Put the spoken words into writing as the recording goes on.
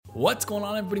What's going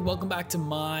on, everybody? Welcome back to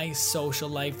My Social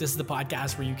Life. This is the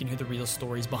podcast where you can hear the real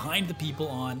stories behind the people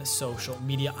on social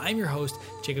media. I'm your host,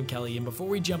 Jacob Kelly, and before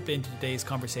we jump into today's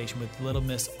conversation with Little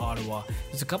Miss Ottawa,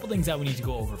 there's a couple things that we need to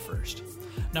go over first.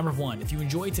 Number one, if you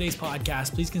enjoyed today's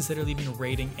podcast, please consider leaving a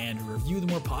rating and a review. The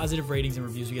more positive ratings and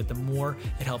reviews we get, the more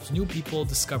it helps new people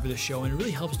discover the show, and it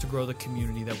really helps to grow the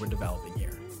community that we're developing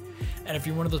here. And if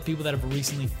you're one of those people that have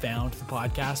recently found the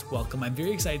podcast, welcome. I'm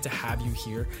very excited to have you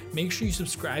here. Make sure you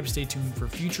subscribe, stay tuned for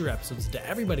future episodes. To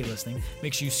everybody listening,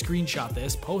 make sure you screenshot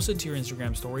this, post it to your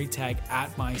Instagram story, tag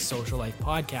at My Social Life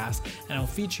Podcast, and I'll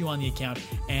feature you on the account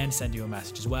and send you a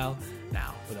message as well.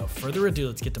 Now, without further ado,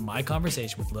 let's get to my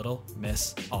conversation with Little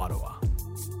Miss Ottawa.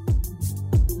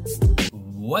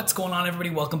 What's going on, everybody?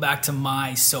 Welcome back to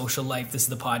My Social Life. This is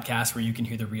the podcast where you can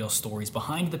hear the real stories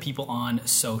behind the people on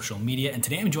social media. And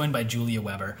today I'm joined by Julia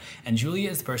Weber. And Julia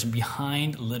is the person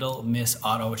behind Little Miss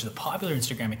Ottawa, which is a popular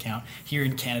Instagram account here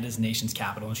in Canada's nation's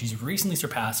capital. And she's recently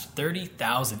surpassed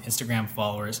 30,000 Instagram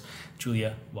followers.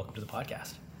 Julia, welcome to the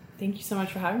podcast. Thank you so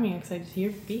much for having me. I'm excited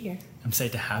to be here. I'm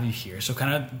excited to have you here. So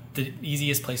kind of the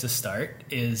easiest place to start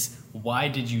is, why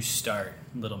did you start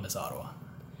Little Miss Ottawa?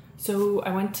 So I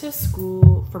went to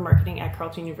school for marketing at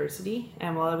Carleton University,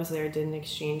 and while I was there, I did an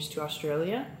exchange to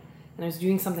Australia, and I was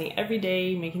doing something every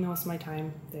day, making the most of my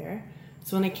time there.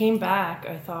 So when I came back,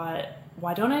 I thought,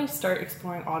 why don't I start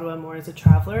exploring Ottawa more as a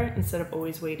traveler instead of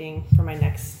always waiting for my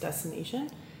next destination?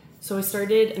 So I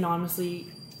started anonymously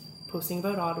posting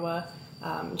about Ottawa,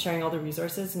 sharing all the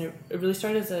resources, and it really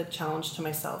started as a challenge to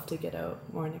myself to get out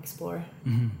more and explore.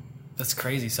 Mm-hmm. That's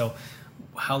crazy. So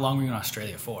how long were you in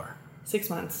Australia for? 6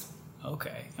 months.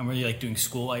 Okay. And were you doing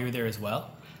school while you were there as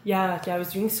well? Yeah, I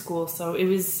was doing school. So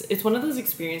it's one of those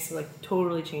experiences that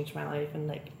totally changed my life. And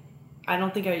I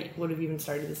don't think I would have even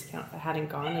started this account if I hadn't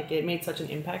gone. It made such an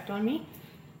impact on me.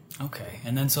 Okay.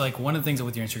 And then so one of the things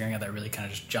with your Instagram that really kind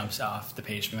of just jumps off the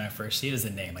page for me when I first see it is the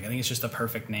name. I think it's just the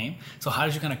perfect name. So how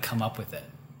did you kind of come up with it?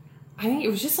 I think it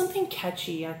was just something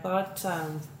catchy. I thought,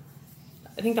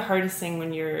 I think the hardest thing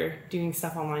when you're doing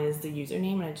stuff online is the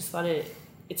username. And I just thought it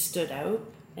stood out.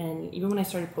 And even when I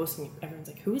started posting, everyone's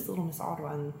like, who is Little Miss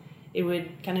Ottawa? And it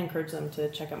would kind of encourage them to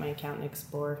check out my account and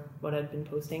explore what I'd been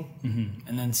posting. Mm-hmm.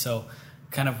 And then so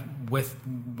kind of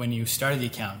when you started the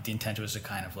account, the intent was to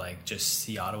kind of just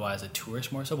see Ottawa as a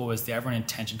tourist more so, but was there ever an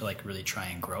intention to really try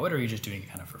and grow it, or are you just doing it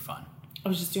kind of for fun? I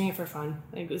was just doing it for fun.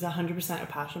 It was 100% a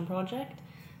passion project.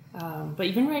 But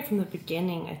even right from the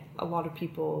beginning, a lot of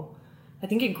people, I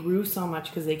think it grew so much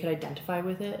because they could identify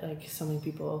with it. So many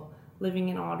people living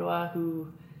in Ottawa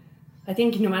who, I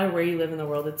think no matter where you live in the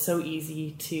world, it's so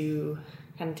easy to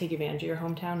kind of take advantage of your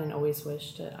hometown and always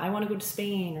wish I want to go to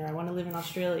Spain or I want to live in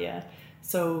Australia.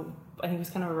 So I think it was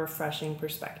kind of a refreshing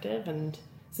perspective. And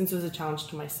since it was a challenge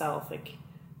to myself,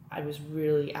 I was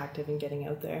really active in getting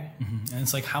out there. Mm-hmm. And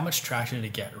it's how much traction did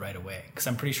it get right away? Because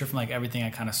I'm pretty sure from everything I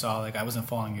kind of saw, I wasn't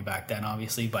following you back then,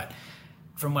 obviously, but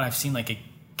from what I've seen, it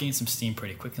gained some steam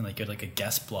pretty quickly, and you had a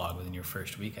guest blog within your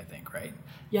first week, I think, right?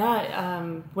 Yeah,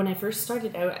 when I first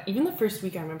started out, even the first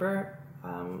week, I remember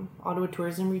Ottawa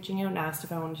Tourism reaching out and asked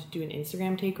if I wanted to do an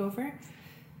Instagram takeover.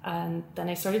 And then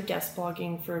I started guest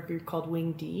blogging for a group called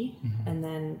Wing D, mm-hmm. and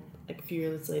then a few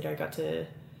years later I got to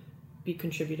be a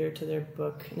contributor to their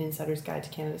book, An Insider's Guide to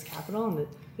Canada's Capital, and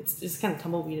it's just kind of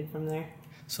tumbleweeded from there.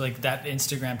 So that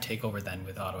Instagram takeover then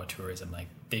with Ottawa Tourism,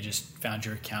 they just found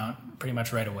your account pretty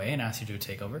much right away and asked you to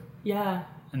do a takeover? Yeah.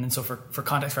 And then so for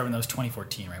context for everyone, that was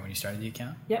 2014, right, when you started the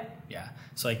account? Yep. Yeah.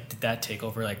 So did that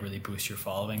takeover really boost your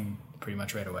following pretty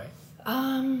much right away?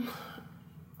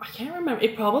 I can't remember.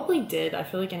 It probably did. I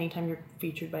feel like anytime you're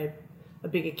featured by a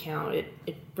big account,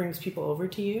 it brings people over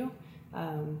to you.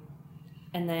 And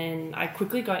then I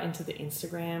quickly got into the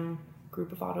Instagram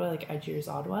group of Ottawa, IGers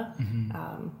Ottawa.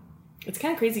 Mm-hmm. It's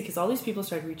kind of crazy because all these people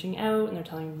started reaching out and they're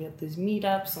telling me about these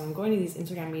meetups. So I'm going to these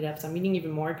Instagram meetups. I'm meeting even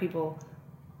more people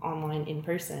online in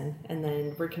person. And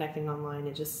then we're connecting online.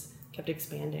 It just kept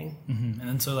expanding. Mm-hmm. And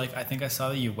then so I think I saw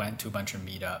that you went to a bunch of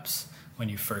meetups when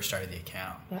you first started the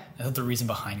account. Yeah. I thought the reason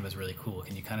behind it was really cool.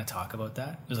 Can you kind of talk about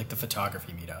that? It was the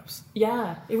photography meetups.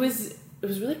 Yeah, it was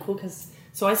really cool because,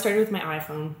 so I started with my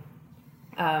iPhone.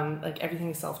 Everything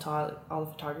is self-taught, all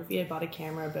the photography. I bought a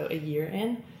camera about a year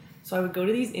in. So I would go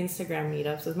to these Instagram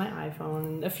meetups with my iPhone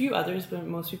and a few others, but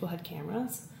most people had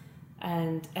cameras.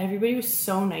 And everybody was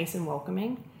so nice and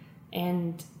welcoming.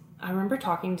 And I remember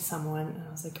talking to someone and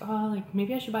I was like,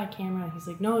 maybe I should buy a camera. And he's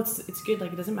like, no, it's good.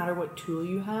 It doesn't matter what tool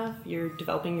you have. You're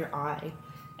developing your eye.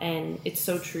 And it's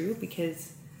so true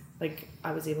because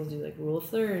I was able to do rule of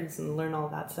thirds and learn all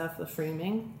that stuff, the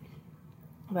framing.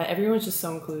 But everyone's just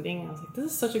so including. I was like, this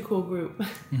is such a cool group.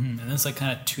 Mm-hmm. And it's like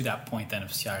kind of to that point then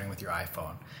of starting with your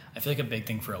iPhone. I feel like a big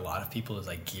thing for a lot of people is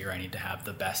like gear. I need to have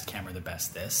the best camera, the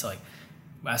best this. So like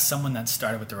as someone that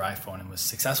started with their iPhone and was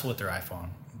successful with their iPhone,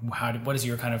 what is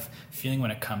your kind of feeling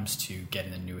when it comes to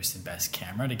getting the newest and best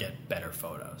camera to get better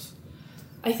photos?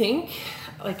 I think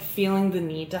like feeling the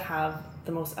need to have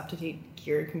the most up-to-date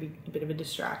gear can be a bit of a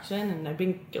distraction, and I've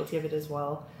been guilty of it as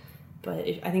well. But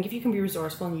I think if you can be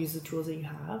resourceful and use the tools that you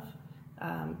have.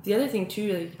 The other thing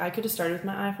too, like, I could have started with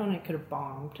my iPhone, it could have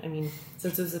bombed. I mean,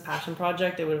 since it was a passion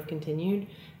project, I would have continued.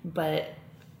 But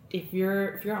if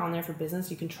you're on there for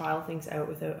business, you can trial things out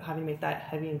without having to make that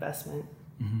heavy investment.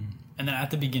 Mm-hmm. And then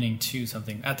at the beginning too,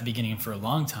 for a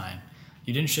long time,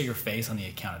 you didn't show your face on the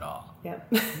account at all.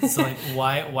 Yep. So like,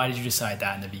 why did you decide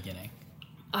that in the beginning?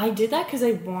 I did that because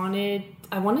I wanted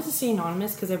to stay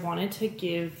anonymous, because I wanted to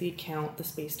give the account the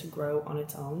space to grow on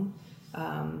its own.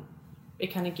 It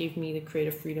kind of gave me the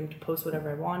creative freedom to post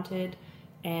whatever I wanted.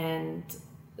 And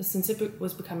since it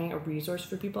was becoming a resource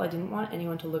for people, I didn't want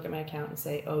anyone to look at my account and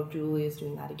say, oh, Julie is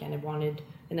doing that again.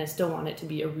 I still want it to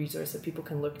be a resource that people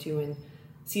can look to and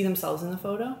see themselves in the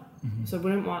photo. Mm-hmm. So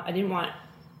I didn't want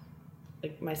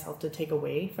like myself to take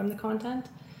away from the content.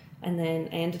 And then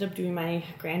I ended up doing my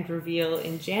grand reveal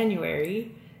in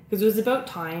January because it was about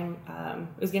time.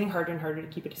 It was getting harder and harder to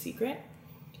keep it a secret.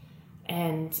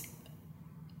 And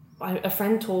a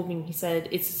friend told me, he said,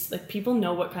 it's like people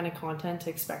know what kind of content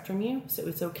to expect from you, so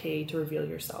it's okay to reveal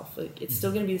yourself. Like it's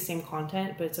still going to be the same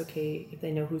content, but it's okay if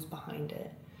they know who's behind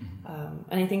it. Mm-hmm.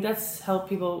 And I think that's helped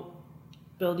people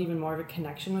build even more of a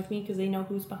connection with me because they know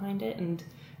who's behind it. And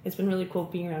it's been really cool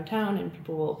being around town and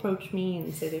people will approach me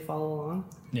and say they follow along.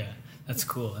 Yeah, that's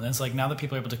cool. And it's like now that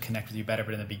people are able to connect with you better,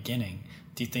 but in the beginning,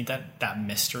 do you think that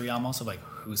mystery almost of like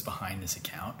who's behind this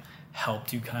account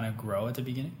helped you kind of grow at the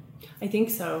beginning? I think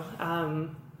so.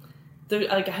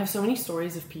 I have so many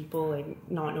stories of people like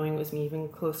not knowing it was me, even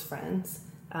close friends.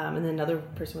 And then another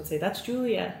person would say, that's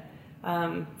Julia.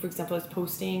 For example, I was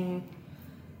posting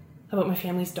about my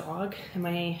family's dog, and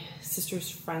my sister's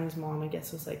friend's mom, I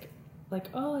guess, was like,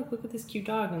 oh, like look at this cute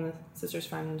dog. And the sister's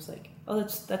friend was like, oh,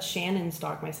 that's Shannon's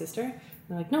dog, my sister. And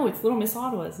they're like, no, it's Little Miss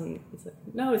Ottawa's. And it's like,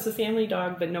 no, it's a family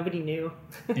dog, but nobody knew.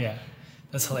 Yeah.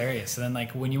 That's hilarious. So then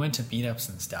like when you went to meetups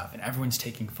and stuff and everyone's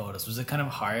taking photos, was it kind of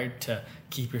hard to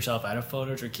keep yourself out of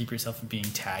photos or keep yourself from being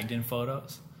tagged in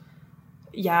photos?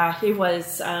 Yeah, it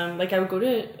was. Like I would go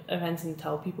to events and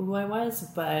tell people who I was,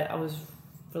 but I was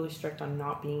really strict on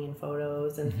not being in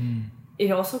photos. And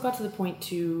it also got to the point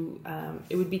too,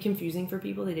 it would be confusing for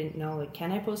people. They didn't know, like,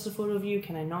 can I post a photo of you?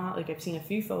 Can I not? Like I've seen a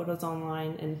few photos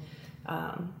online,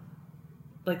 and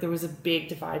like there was a big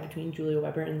divide between Julia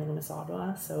Weber and Little Miss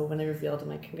Ottawa. So when I revealed, I'm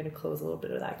like, I'm going to close a little bit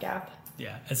of that gap.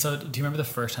 Yeah. And so do you remember the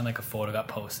first time like a photo got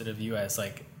posted of you as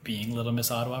like being Little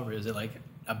Miss Ottawa? Or was it like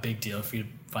a big deal for you to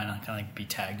find out kind of like be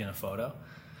tagged in a photo?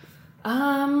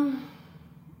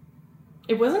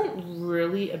 It wasn't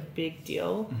really a big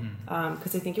deal.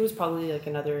 Because I think it was probably like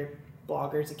another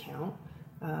blogger's account.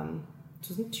 It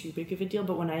wasn't too big of a deal.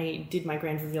 But when I did my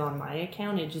grand reveal on my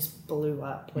account, it just blew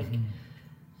up. Like,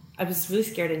 I was really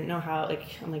scared. I didn't know how, like,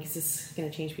 I'm like, is this going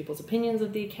to change people's opinions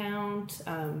of the account?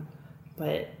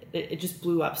 But it just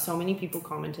blew up. So many people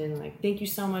commented, like, thank you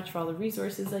so much for all the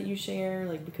resources that you share.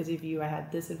 Like, because of you, I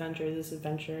had this adventure.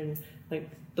 And, like,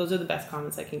 those are the best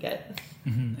comments I can get.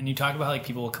 Mm-hmm. And you talk about how, like,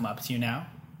 people will come up to you now.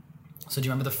 So do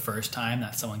you remember the first time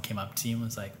that someone came up to you and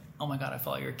was like, oh my God, I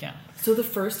follow your account? So the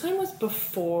first time was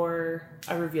before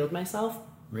I revealed myself.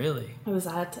 Really? I was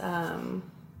at...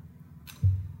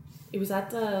 It was at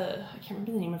the, I can't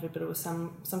remember the name of it, but it was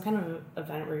some kind of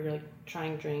event where you're like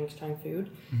trying drinks, trying food.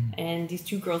 And these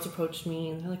two girls approached me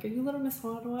and they're like, are you Little Miss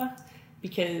Ottawa?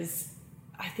 Because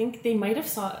I think they might have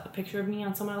saw a picture of me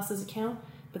on someone else's account,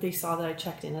 but they saw that I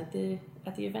checked in at the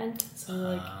event. So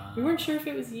they're like, we weren't sure if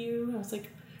it was you. And I was like,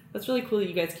 that's really cool that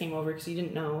you guys came over because you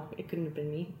didn't know it couldn't have been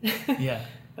me. Yeah.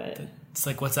 But it's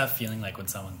like, what's that feeling like when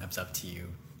someone comes up to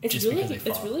you because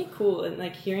it's really cool. And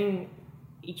like hearing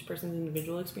each person's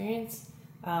individual experience.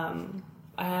 I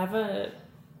have a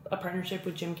partnership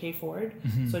with Jim K. Ford,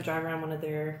 so I drive around one of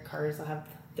their cars. I have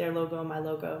their logo, my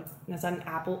logo, and it's at an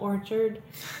apple orchard.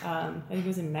 I think it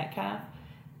was in Metcalfe,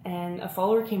 and a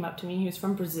follower came up to me. He was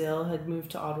from Brazil, had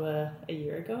moved to Ottawa a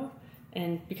year ago,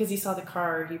 and because he saw the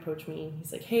car, he approached me.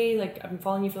 He's like, hey, like I've been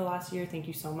following you for the last year. Thank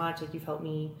you so much. Like you've helped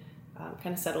me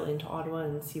kind of settle into Ottawa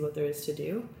and see what there is to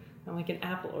do. I'm like, an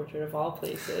apple orchard of all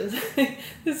places.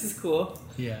 This is cool.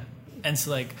 Yeah. And so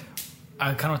like,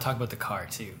 I kind of want to talk about the car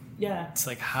too. Yeah. It's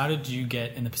like, how did you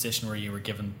get in the position where you were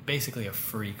given basically a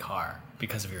free car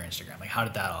because of your Instagram? Like, how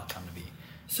did that all come to be?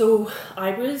 So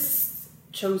I was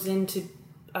chosen to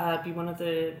be one of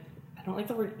the, I don't like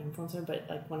the word influencer, but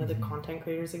like one of the content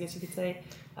creators, I guess you could say,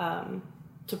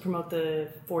 to promote the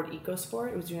Ford EcoSport.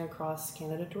 It was doing a cross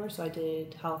Canada tour, so I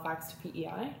did Halifax to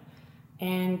PEI.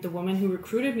 And the woman who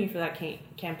recruited me for that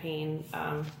campaign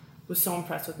was so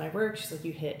impressed with my work. She's like,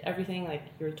 you hit everything, like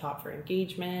you're top for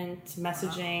engagement,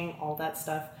 messaging, all that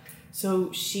stuff.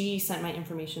 So she sent my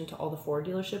information to all the Ford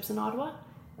dealerships in Ottawa.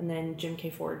 And then Jim K.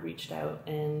 Ford reached out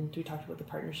and we talked about the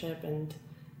partnership, and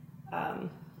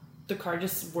the car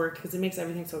just worked because it makes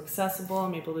everything so accessible.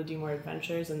 I'm able to do more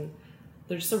adventures, and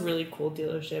they're just a really cool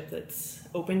dealership that's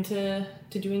open to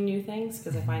doing new things,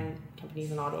 because I find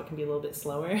companies in Ottawa can be a little bit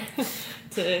slower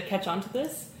to catch on to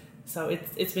this. So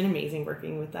it's been amazing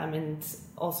working with them, and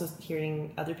also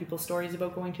hearing other people's stories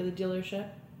about going to the dealership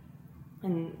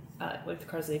and like the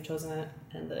cars they've chosen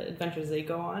and the adventures they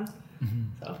go on.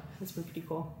 So it's been pretty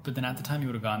cool. But then at the time you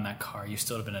would have gotten that car, you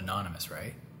still would have been anonymous,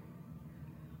 right?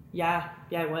 Yeah,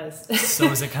 I was. So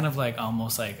is it kind of like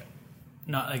almost like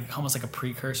a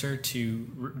precursor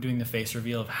to doing the face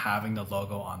reveal of having the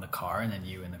logo on the car and then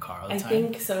you in the car all the time? I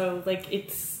think so. Like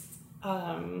it's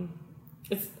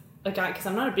like, because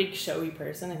I'm not a big showy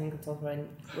person. I think that's also why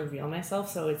I reveal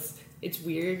myself. So it's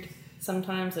weird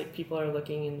sometimes. Like people are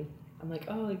looking and I'm like,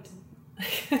 oh, like,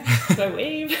 do I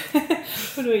wave?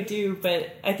 What do I do?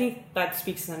 But I think that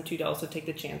speaks to them too, to also take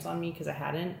the chance on me because I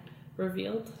hadn't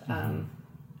revealed.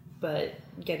 But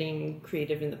getting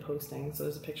creative in the posting. So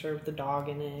there's a picture with the dog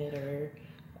in it, or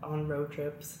on road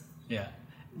trips. Yeah.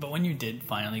 But when you did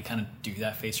finally kind of do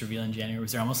that face reveal in January,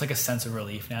 was there almost like a sense of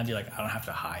relief now? You're like, I don't have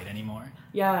to hide anymore?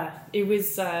 Yeah, it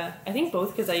was, I think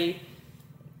both, because I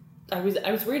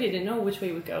was worried. I didn't know which way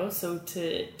it would go. So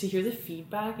to hear the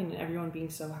feedback and everyone being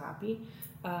so happy,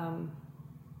 and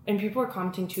people are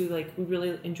commenting too, like, we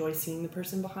really enjoy seeing the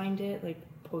person behind it, like,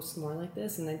 post more like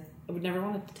this. And I would never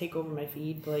want it to take over my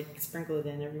feed, but like sprinkle it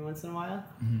in every once in a while.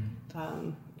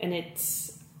 And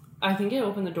I think it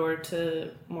opened the door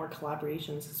to more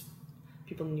collaborations, because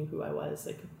people knew who I was.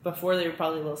 Like before, they were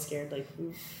probably a little scared. Like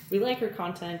we like her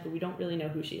content, but we don't really know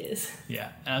who she is.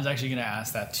 Yeah, and I was actually going to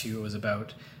ask that too. It was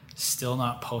about still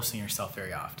not posting yourself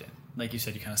very often. Like you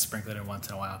said, you kind of sprinkle it in once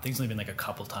in a while. Things only been like a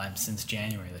couple times since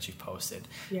January that you've posted.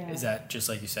 Yeah. Is that just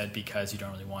like you said, because you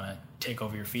don't really want to take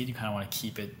over your feed? You kind of want to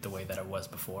keep it the way that it was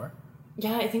before?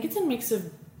 Yeah, I think it's a mix of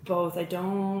both. I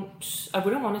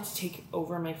wouldn't want it to take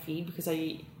over my feed, because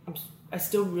I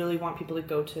still really want people to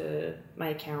go to my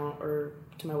account or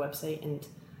to my website and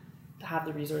have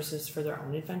the resources for their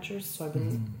own adventures. So I've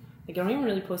been like, I don't even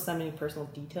really post that many personal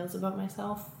details about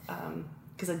myself,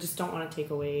 because I just don't want to take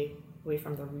away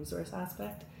from the resource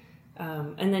aspect.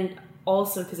 And then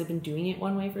also, because I've been doing it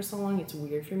one way for so long, it's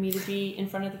weird for me to be in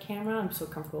front of the camera. I'm so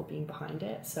comfortable being behind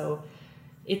it. So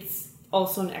it's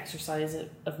also an exercise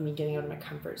of me getting out of my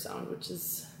comfort zone, which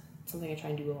is something I try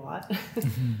and do a lot.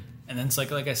 And then it's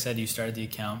like I said, you started the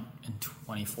account in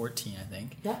 2014, I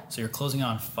think. Yeah. So you're closing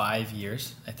on 5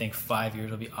 years. I think 5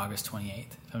 years will be August 28th,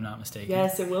 if I'm not mistaken.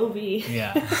 Yes, it will be.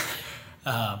 Yeah.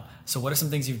 So what are some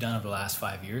things you've done over the last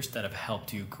 5 years that have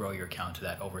helped you grow your account to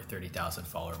that over 30,000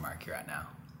 follower mark you're at now?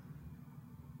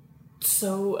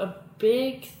 So a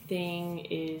big thing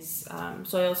is,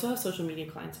 so I also have social media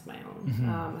clients of my own.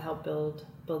 I help build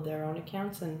their own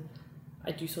accounts, and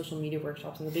I do social media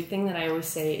workshops. And the big thing that I always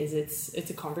say is it's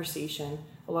a conversation.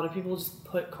 A lot of people just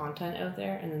put content out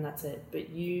there and then that's it. But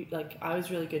I was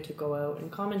really good to go out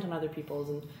and comment on other people's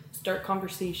and start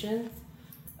conversations.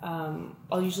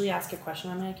 I'll usually ask a question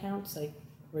on my accounts, like,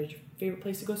 where's your favorite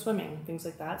place to go swimming? Things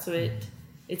like that. So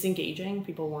it's engaging.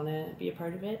 People want to be a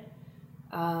part of it.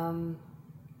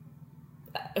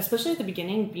 Especially at the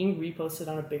beginning, being reposted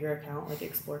on a bigger account like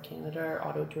Explore Canada or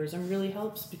Auto Tourism really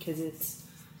helps, because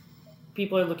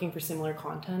people are looking for similar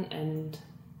content, and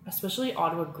especially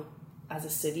Ottawa as a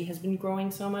city has been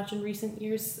growing so much in recent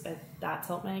years. That's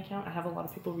helped my account. I have a lot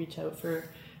of people reach out for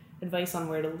advice on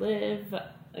where to live,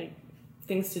 like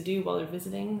things to do while they're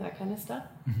visiting, that kind of stuff.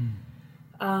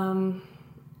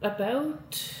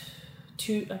 About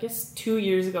 2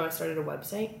 years ago, I started a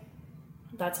website.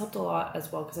 That's helped a lot as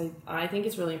well, because I think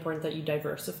it's really important that you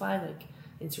diversify. Like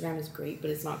Instagram is great, but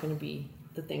it's not going to be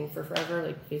the thing for forever.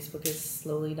 Like Facebook is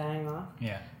slowly dying off.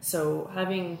 Yeah. So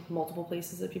having multiple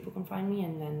places that people can find me,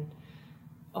 and then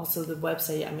also the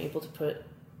website, I'm able to put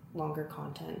longer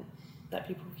content that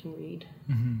people can read.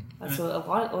 So a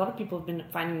lot of people have been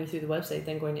finding me through the website,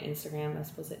 then going to Instagram. I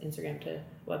suppose that Instagram to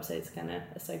website's kind of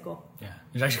a cycle. Yeah.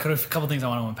 There's actually a couple things I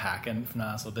want to unpack, and from that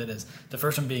last little bit is the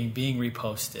first one being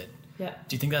reposted. Yeah.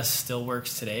 Do you think that still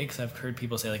works today? Because I've heard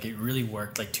people say like it really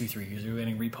worked like 2-3 years ago,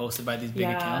 getting reposted by these big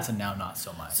accounts, and now not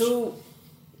so much. So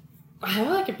I have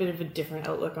like a bit of a different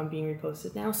outlook on being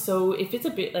reposted now. So if it's a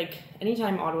bit like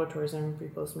anytime Ottawa Tourism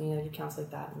reposts me, like accounts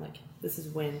like that, I'm like, this is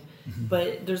win.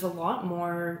 But there's a lot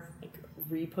more like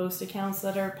repost accounts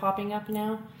that are popping up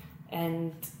now,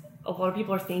 and a lot of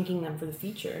people are thanking them for the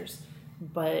features.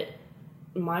 But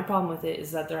my problem with it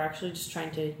is that they're actually just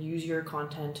trying to use your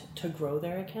content to grow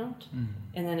their account.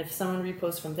 And then if someone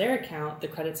reposts from their account, the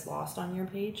credit's lost on your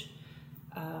page.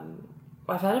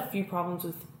 I've had a few problems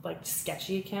with like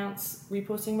sketchy accounts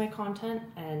reposting my content,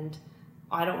 and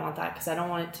I don't want that because I don't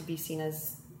want it to be seen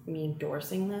as me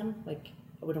endorsing them. Like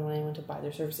I wouldn't want anyone to buy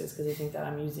their services because they think that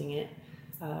I'm using it.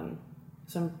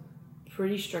 So I'm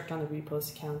pretty strict on the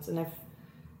repost accounts, and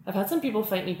I've had some people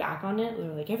fight me back on it.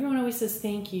 They're like, everyone always says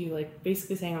thank you, like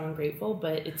basically saying I'm ungrateful,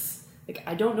 but it's like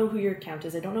I don't know who your account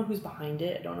is. I don't know who's behind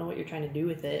it. I don't know what you're trying to do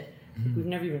with it. We've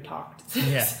never even talked.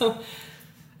 Yeah. So,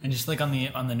 and just like on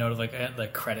the note of like the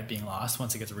credit being lost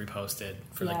once it gets reposted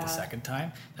for like the second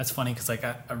time, that's funny because like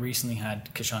I recently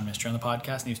had Kishan Mistry on the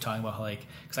podcast, and he was talking about how like,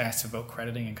 because I asked him about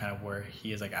crediting and kind of where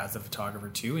he is like as a photographer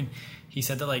too, and he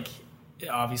said that like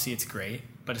obviously it's great,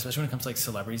 but especially when it comes to like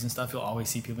celebrities and stuff, you'll always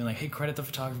see people being like, hey, credit the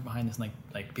photographer behind this, and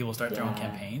like people start their own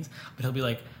campaigns, but he'll be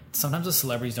like, sometimes the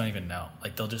celebrities don't even know,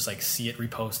 like they'll just like see it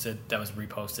reposted, that was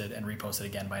reposted and reposted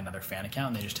again by another fan account,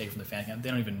 and they just take it from the fan account, they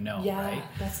don't even know. Right?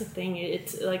 That's the thing.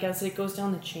 It's like as it goes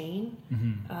down the chain,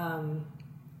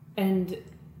 and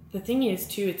the thing is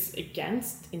too, it's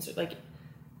against like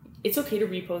it's okay to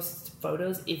repost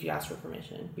photos if you ask for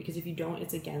permission, because if you don't,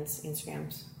 it's against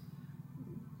Instagram's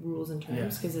rules and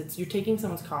terms, because it's you're taking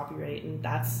someone's copyright, and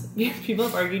that's people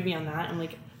have argued me on that. I'm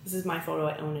like, this is my photo,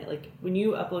 I own it. Like when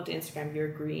you upload to Instagram, you're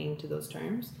agreeing to those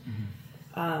terms.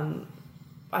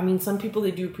 I mean, some people,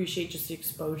 they do appreciate just the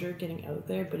exposure getting out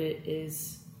there, but it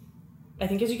is, I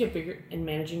think as you get bigger in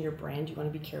managing your brand, you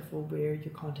want to be careful where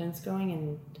your content's going,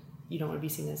 and you don't want to be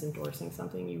seen as endorsing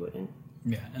something you wouldn't.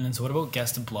 Yeah, and then so what about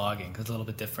guest blogging? Because it's a little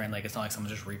bit different. Like it's not like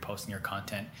someone's just reposting your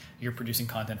content. You're producing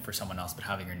content for someone else, but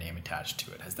having your name attached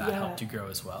to it. Has that helped you grow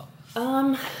as well?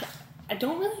 I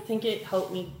don't really think it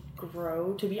helped me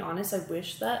grow, to be honest. I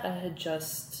wish that I had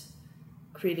just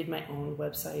created my own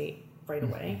website right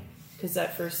away, because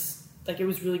at first, like, it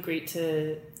was really great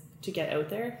to get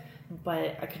out there,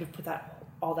 but I could have put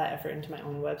all that effort into my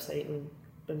own website and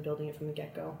been building it from the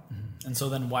get-go. And so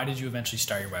then why did you eventually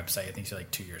start your website? I think so,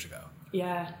 like 2 years ago.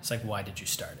 Yeah. It's like, why did you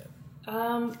start it?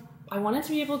 I wanted to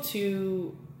be able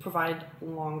to provide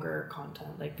longer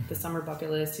content, like the summer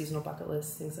bucket list, seasonal bucket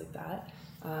list, things like that.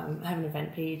 I have an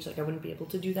event page, like I wouldn't be able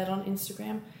to do that on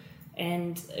Instagram.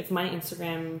 And if my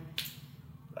Instagram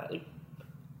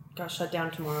got shut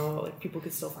down tomorrow, like people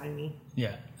could still find me.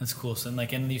 Yeah, that's cool. So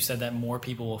and you said that more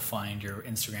people will find your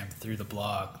Instagram through the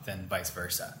blog than vice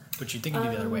versa. But you think it'd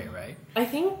be the other way, right? I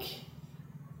think,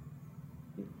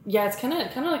 yeah, it's kind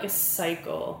of like a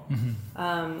cycle.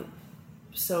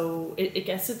 So I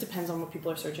guess it depends on what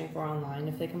people are searching for online,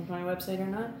 if they come to my website or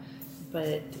not.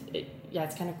 But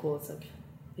it's kind of cool. It's like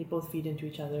they both feed into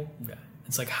each other. Yeah.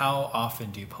 It's like, how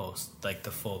often do you post like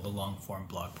the long form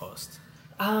blog posts?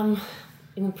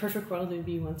 In the perfect world, it would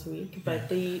be once a week, but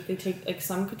they take, like,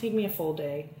 some could take me a full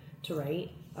day to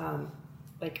write.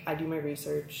 Like I do my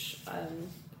research,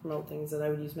 promote things that I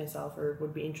would use myself or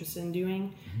would be interested in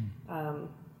doing.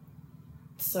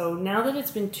 So now that it's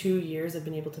been 2 years, I've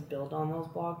been able to build on those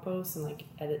blog posts and like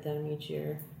edit them each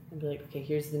year and be like, okay,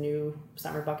 here's the new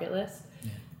summer bucket list.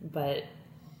 Yeah. But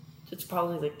it's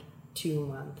probably like 2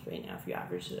 months right now if you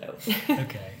average it out.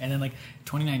 Okay. And then like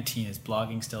 2019, is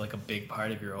blogging still like a big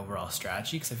part of your overall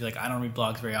strategy? Because I feel like I don't read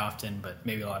blogs very often, but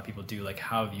maybe a lot of people do. Like,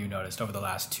 how have you noticed over the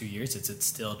last 2 years, is it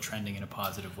still trending in a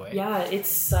positive way? Yeah,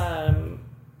 it's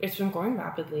been growing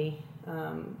rapidly.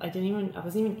 I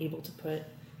wasn't even able to put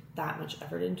that much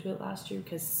effort into it last year,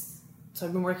 so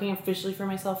I've been working officially for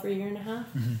myself for 1.5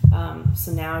 years.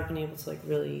 So now I've been able to like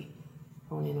really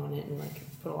hone in on it and like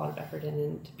put a lot of effort in,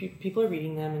 and people are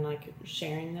reading them and like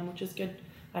sharing them, which is good.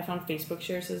 I found Facebook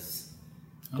shares has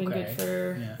been good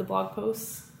for the blog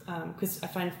posts, because I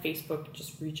find Facebook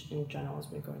just reach in general has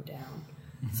been going down.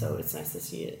 So it's nice to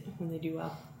see it when they do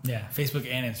well. Yeah, Facebook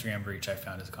and Instagram reach I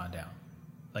found has gone down.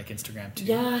 Like Instagram too?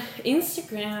 Yeah,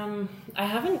 Instagram, I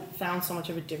haven't found so much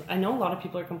of a difference. I know a lot of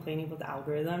people are complaining about the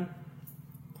algorithm,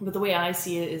 but the way I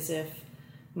see it is if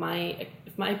my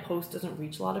post doesn't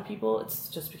reach a lot of people, it's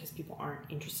just because people aren't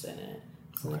interested in it.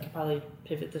 So I could probably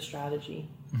pivot the strategy.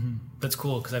 That's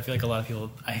cool, because I feel like a lot of people,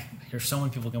 I hear so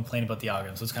many people complain about the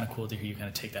algorithm, so it's kind of cool to hear you kind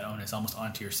of take that onus almost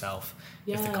onto yourself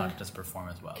if the content doesn't perform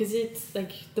as well. Because it's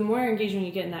like, the more engagement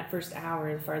you get in that first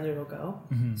hour, the farther it'll go.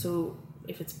 So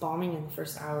if it's bombing in the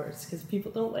first hour, it's because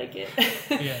people don't like it.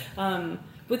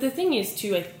 But But the thing is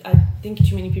too, I think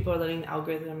too many people are letting the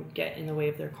algorithm get in the way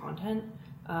of their content,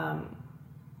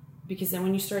 because then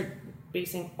when you start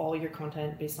basing all your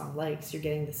content based on likes, you're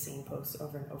getting the same posts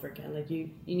over and over again. Like you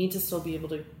need to still be able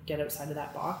to get outside of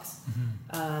that box.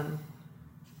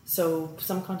 So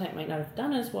some content might not have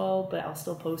done as well, but I'll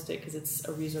still post it because it's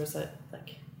a resource that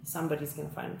like somebody's going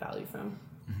to find value from.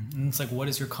 And it's like, what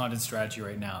is your content strategy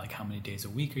right now? Like, how many days a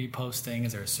week are you posting?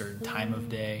 Is there a certain time of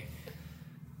day?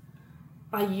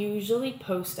 I usually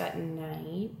post at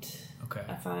night. Okay.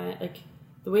 I find, like,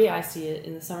 the way I see it,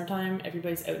 in the summertime,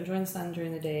 everybody's out enjoying the sun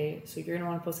during the day, so you're going to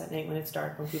want to post at night when it's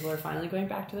dark, when people are finally going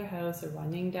back to their house or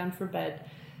winding down for bed.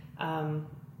 I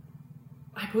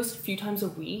post a few times a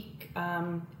week.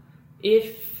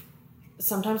 If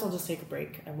sometimes I'll just take a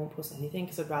break. I won't post anything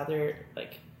because I'd rather,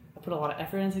 like, I put a lot of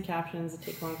effort into captions, it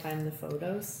takes a long time in the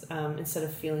photos, instead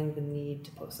of feeling the need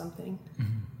to post something.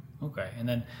 Okay. And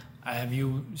then have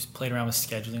you played around with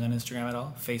scheduling on Instagram at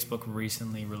all? Facebook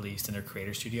recently released in their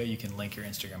creator studio, you can link your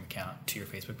Instagram account to your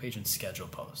Facebook page and schedule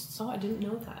posts. Oh, I didn't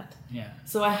know that. Yeah.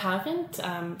 So I haven't.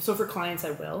 So for clients,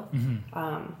 I will.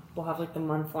 We'll have like the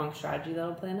month-long strategy that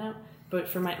I'll plan out. But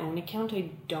for my own account, I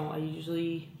don't. I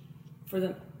usually, for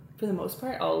the most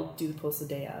part, I'll do the post the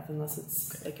day of, unless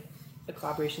it's like a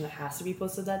collaboration that has to be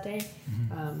posted that day.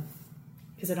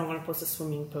 Because I don't want to post a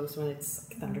swimming post when it's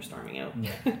thunderstorming out.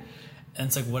 Yeah. And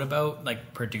it's like, what about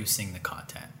like producing the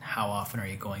content? How often are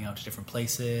you going out to different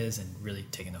places and really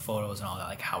taking the photos and all that?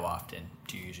 Like, how often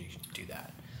do you usually do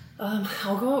that?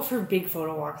 I'll go out for big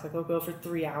photo walks. Like, I'll go for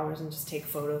 3 hours and just take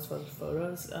photos.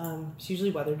 It's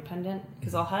usually weather dependent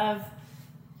because I'll have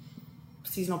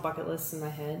seasonal bucket lists in my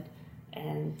head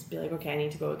and be like, okay, I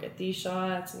need to go get these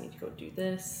shots. I need to go do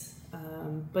this.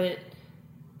 But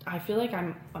I feel like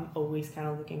I'm always kind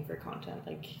of looking for content.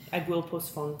 Like, I will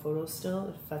post phone photos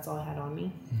still if that's all I had on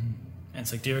me. And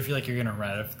it's like, do you ever feel like you're going to run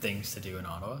out of things to do in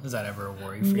Ottawa? Is that ever a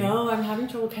worry for you? No, I'm having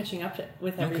trouble catching up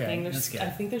with everything. Okay, that's good.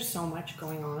 I think there's so much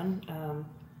going on,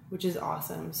 which is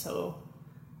awesome. So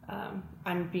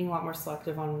I'm being a lot more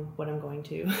selective on what I'm going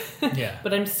to. Yeah.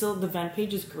 But I'm still, the event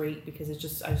page is great because I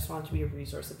just want it to be a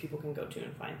resource that people can go to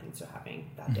and find things they're having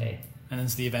that day. And then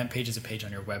so the event page is a page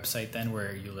on your website then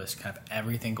where you list kind of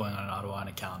everything going on in Ottawa on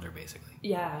a calendar basically.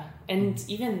 Yeah. And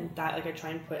even that, like, I try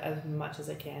and put as much as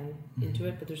I can into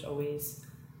it, but there's always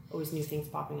new things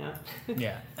popping up.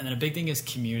 Yeah. And then a big thing is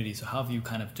community. So how have you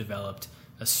kind of developed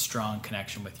a strong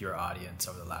connection with your audience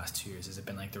over the last 2 years? Has it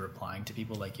been like the replying to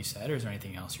people like you said, or is there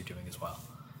anything else you're doing as well?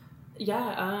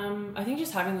 Yeah, I think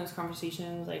just having those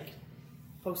conversations, like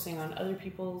posting on other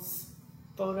people's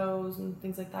photos and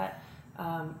things like that,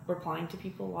 replying to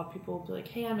people. A lot of people will be like,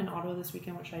 hey, I'm in Ottawa this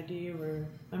weekend, what should I do? Or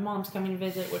my mom's coming to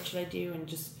visit, what should I do? And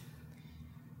just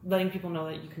letting people know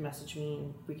that you can message me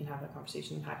and we can have that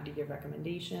conversation. I'm happy to give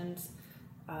recommendations.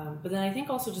 But then I think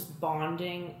also just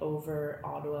bonding over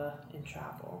Ottawa and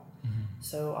travel.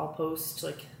 So I'll post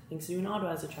like things to do in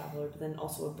Ottawa as a traveler, but then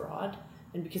also abroad.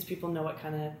 And because people know what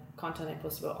kind of content I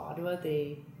post about Ottawa,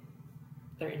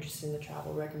 they're interested in the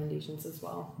travel recommendations as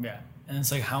well. Yeah. And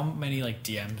it's like, how many like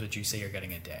DMs would you say you're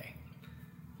getting a day?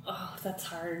 Oh, that's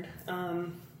hard.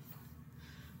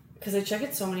 Because I check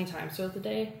it so many times throughout the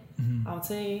day. I would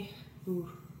say,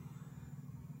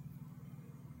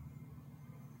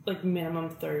 like minimum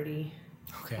 30.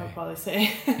 Okay. I'll probably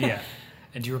say. Yeah.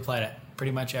 And do you reply to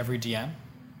pretty much every DM?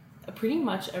 Pretty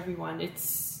much everyone.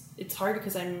 It's hard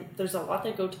because there's a lot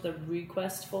that go to the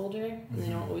request folder and I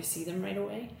don't always see them right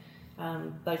away.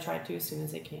 But I try to as soon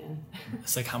as I can.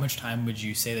 It's like, how much time would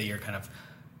you say that you're kind of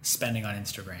spending on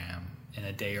Instagram in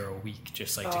a day or a week,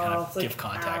 just like to kind of give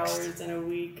context? Hours in a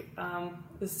week.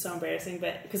 This is so embarrassing,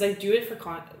 but because I do it for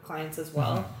clients as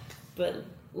well. But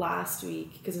last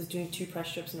week, because I was doing 2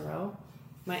 press trips in a row,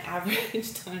 my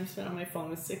average time spent on my phone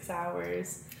was 6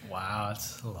 hours. Wow,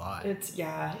 that's a lot. It's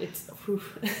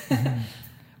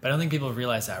But I don't think people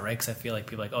realize that, right? Because I feel like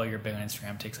people are like, oh, you're big on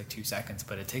Instagram, it takes like 2 seconds,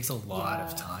 but it takes a lot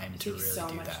of time to really so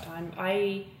do much that. Time.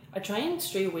 I try and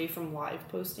stray away from live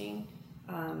posting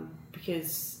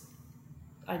because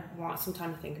I want some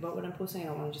time to think about what I'm posting. I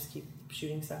don't want to just keep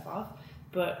shooting stuff off,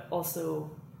 but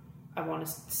also I want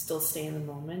to still stay in the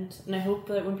moment. And I hope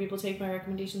that when people take my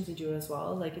recommendations, they do it as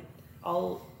well. Like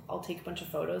I'll take a bunch of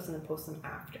photos and then post them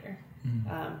after.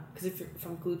 Because if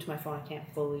I'm glued to my phone, I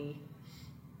can't fully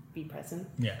be present.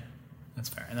 Yeah, that's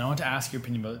fair. And then I want to ask your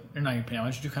opinion about, or not your opinion, I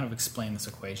want you to kind of explain this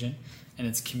equation, and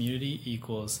it's community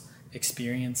equals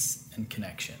experience and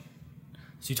connection.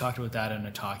 So you talked about that in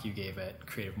a talk you gave at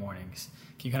Creative Mornings.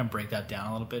 Can you kind of break that down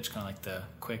a little bit, just kind of like the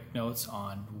quick notes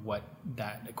on what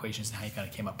that equation is and how you kind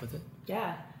of came up with it?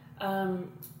 Yeah.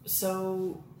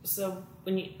 So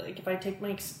when you, like, if I take my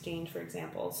exchange, for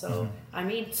example, so I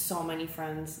made so many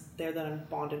friends there that I'm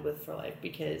bonded with for life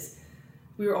because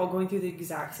we were all going through the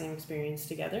exact same experience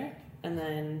together. And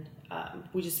then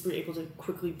we just were able to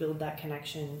quickly build that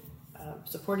connection,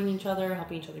 supporting each other,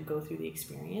 helping each other go through the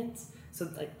experience. So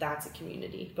like that's a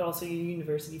community, but also your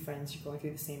university friends, you're going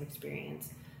through the same experience,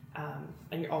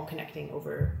 and you're all connecting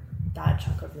over that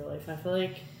chunk of your life. And I feel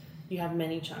like you have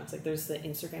many chunks. Like there's the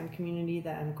Instagram community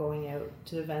that I'm going out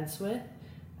to events with,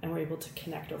 and we're able to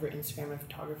connect over Instagram and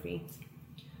photography.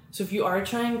 So if you are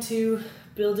trying to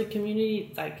build a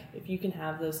community, like if you can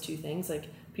have those two things, like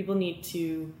people need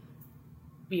to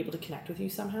be able to connect with you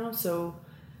somehow. So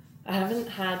I haven't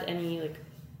had any like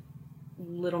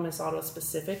Little Miss Ottawa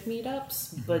specific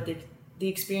meetups, but the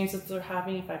experience that they're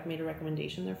having, if I've made a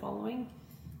recommendation they're following,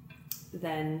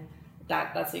 then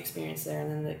that's the experience there.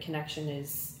 And then the connection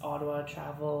is Ottawa,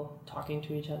 travel, talking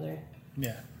to each other.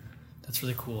 Yeah, that's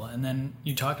really cool. And then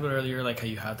you talked about earlier like how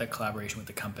you had that collaboration with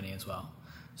the company as well.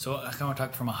 So I kind of want to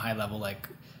talk from a high level, like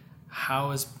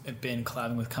how has it been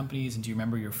collabing with companies, and do you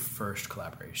remember your first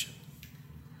collaboration?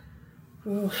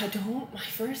 Ooh, I don't. My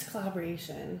first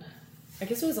collaboration, I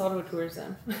guess it was Ottawa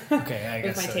Tourism. Okay, I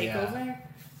guess with my so, takeover.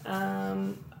 Yeah.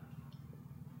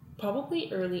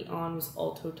 Probably early on was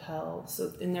Alt Hotel.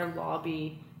 So in their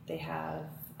lobby, they have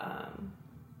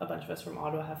a bunch of us from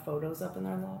Ottawa have photos up in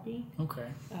their lobby. Okay.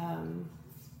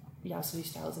 Yasuri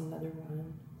Styles another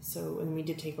one. So and we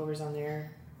did takeovers on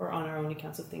there or on our own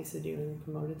accounts of things to do, and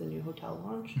promoted the new hotel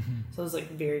launch. So it was like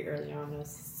very early on. I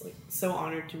was like so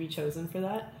honored to be chosen for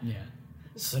that. Yeah.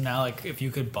 So now, like, if you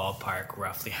could ballpark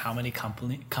roughly, how many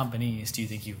companies do you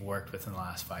think you've worked with in the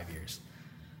last 5 years?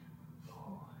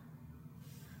 Oh.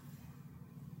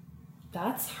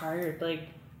 That's hard. Like,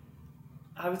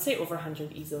 I would say over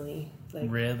 100 easily.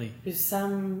 Like, really? There's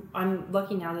I'm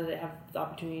lucky now that I have the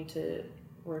opportunity to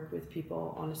work with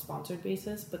people on a sponsored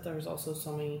basis, but there's also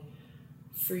so many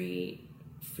free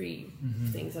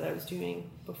things that I was doing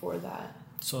before that.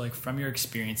 So, like, from your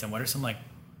experience, and what are some, like,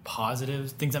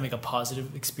 positive things that make a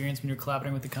positive experience when you're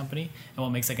collaborating with the company, and what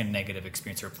makes like a negative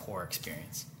experience or a poor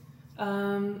experience?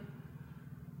 So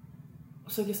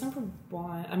I guess number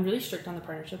one, I'm really strict on the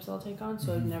partnerships I'll take on.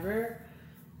 So I'd never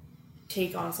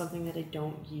take on something that I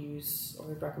don't use or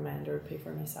would recommend or pay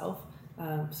for myself.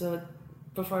 So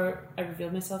before I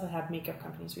revealed myself, I had makeup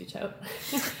companies reach out.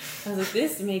 I was like,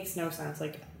 this makes no sense.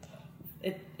 Like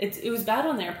it was bad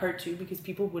on their part too, because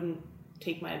people wouldn't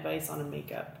take my advice on a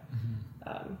makeup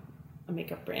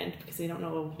brand because they don't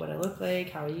know what I look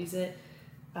like, how I use it.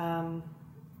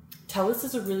 TELUS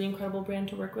is a really incredible brand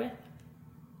to work with.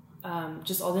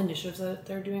 Just all the initiatives that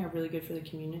they're doing are really good for the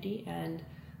community, and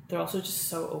they're also just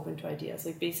so open to ideas.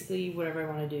 Like basically whatever I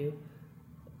want to do,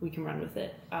 we can run with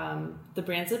it. The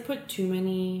brands that put too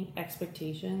many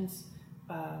expectations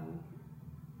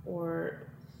or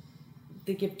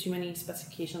they give too many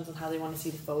specifications on how they want to see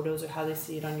the photos or how they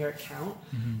see it on your account,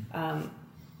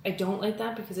 I don't like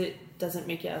that because it doesn't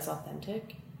make it as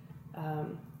authentic.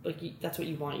 That's what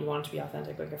you want. You want it to be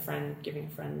authentic, like a friend giving a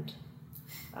friend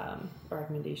a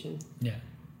recommendation. Yeah,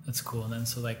 that's cool. And then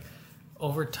so like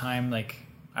over time, like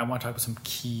I want to talk about some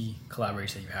key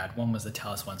collaborations that you had. One was the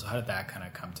TELUS one. So how did that kind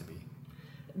of come to be?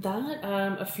 That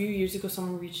a few years ago,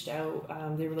 someone reached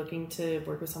out. They were looking to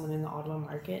work with someone in the Ottawa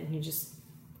market, and he just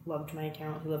loved my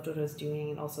account. He loved what I was doing,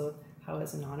 and also how I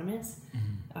was anonymous.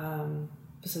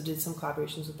 So did some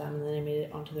collaborations with them, and then I made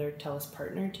it onto their TELUS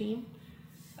partner team.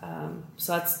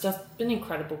 So that's just been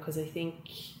incredible because I think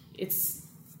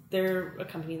they're a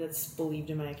company that's believed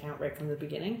in my account right from the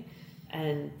beginning,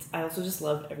 and I also just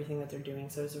love everything that they're doing.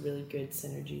 So it's a really good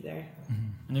synergy there.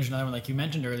 And there's another one, like you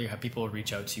mentioned earlier, how people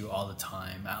reach out to you all the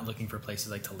time, looking for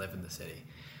places like to live in the city.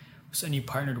 So, and you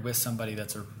partnered with somebody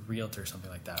that's a realtor or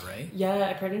something like that, right? Yeah,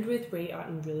 I partnered with Ray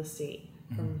Otten Real Estate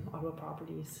from Ottawa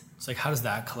Properties. So like how does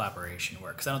that collaboration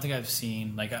work? Because I don't think I've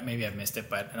seen, like maybe I've missed it,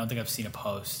 but I don't think I've seen a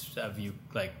post of you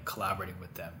like collaborating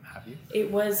with them. Have you? It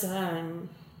was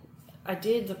I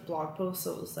did the blog post,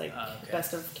 so it was like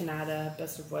best of Canada,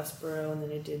 best of Westboro, and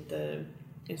then I did the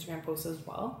Instagram post as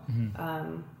well.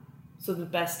 So the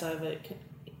best of it,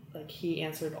 like he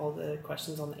answered all the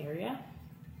questions on the area,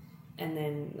 and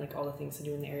then like all the things to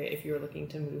do in the area if you were looking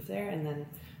to move there. And then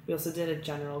we also did a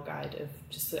general guide of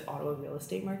just the Ottawa real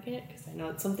estate market, because I know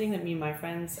it's something that me and my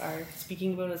friends are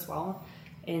speaking about as well.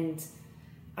 And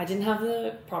I didn't have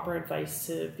the proper advice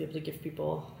to be able to give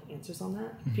people answers on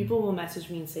that. People will message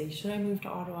me and say, should I move to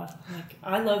Ottawa? I'm like,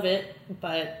 I love it,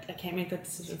 but I can't make that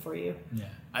decision for you. Yeah.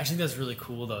 I think that's really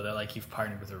cool though, that like you've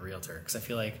partnered with a realtor, because I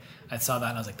feel like I saw that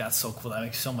and I was like, that's so cool. That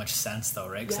makes so much sense though,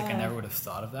 right? Because like I never would have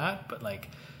thought of that, but like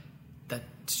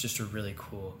that's just a really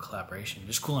cool collaboration.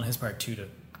 Just cool on his part too to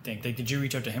think. Like, did you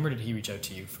reach out to him or did he reach out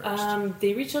to you first?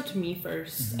 They reached out to me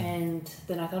first, and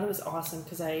then I thought it was awesome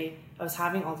because I was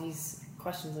having all these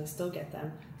questions. I still get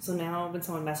them. So now when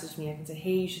someone messaged me, I can say,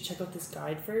 hey, you should check out this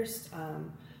guide first.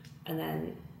 And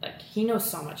then, like, he knows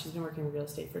so much. He's been working in real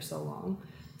estate for so long.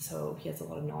 So he has a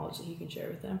lot of knowledge that he can share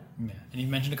with them. Yeah. And you've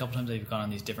mentioned a couple times that you've gone on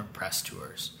these different press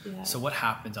tours. Yeah. So what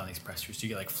happens on these press tours? Do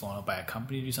you get like flown out by a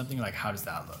company to do something? Like, how does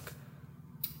that look?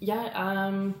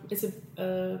 Yeah, it's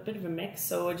a bit of a mix.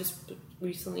 So I just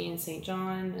recently in St.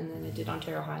 John, and then I did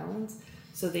Ontario Highlands.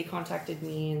 So they contacted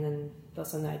me, and then they'll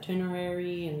send the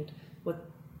itinerary and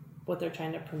what they're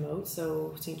trying to promote.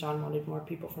 So St. John wanted more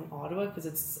people from Ottawa because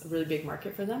it's a really big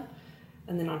market for them.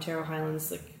 And then Ontario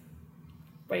Highlands, like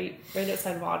right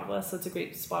outside of Ottawa, so it's a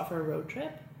great spot for a road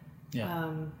trip.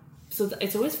 Yeah. So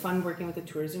it's always fun working with the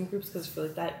tourism groups because I feel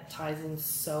like that ties in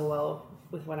so well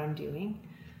with what I'm doing.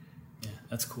 Yeah,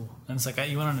 that's cool. And it's like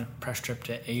you went on a press trip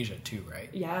to Asia too, right?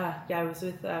 Yeah, I was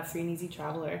with Free and Easy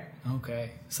Traveler.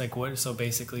 Okay. It's like what? So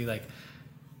basically, like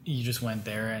you just went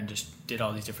there and just did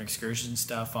all these different excursions and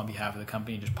stuff on behalf of the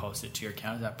company and just posted it to your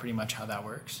account. Is that pretty much how that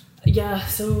works? Yeah,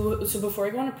 so before I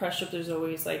go on a press trip, there's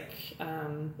always like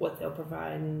what they'll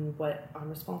provide and what I'm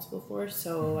responsible for.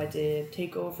 So I did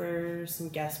takeovers, some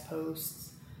guest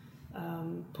posts,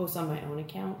 posts on my own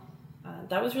account.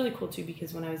 That was really cool too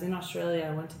because when I was in Australia,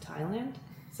 I went to Thailand.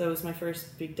 So it was my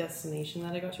first big destination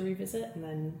that I got to revisit, and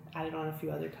then added on a few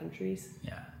other countries.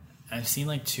 Yeah. I've seen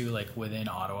like too, like within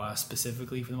Ottawa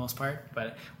specifically for the most part,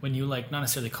 but when you like not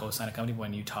necessarily co-sign a company, but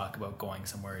when you talk about going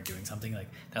somewhere or doing something, like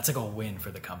that's like a win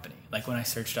for the company. Like when I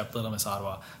searched up Little Miss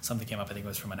Ottawa, something came up, I think it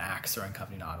was from an axe throwing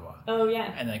company in Ottawa. Oh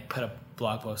yeah. And like put a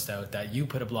blog post out that you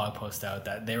put a blog post out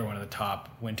that they were one of the top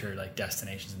winter like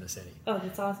destinations in the city. Oh,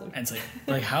 that's awesome. And it's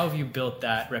like how have you built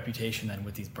that reputation then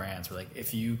with these brands where like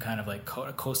if you kind of like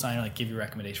co-sign or like give your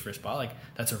recommendation for a spot, like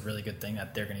that's a really good thing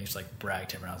that they're going to just like brag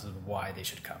to everyone else is why they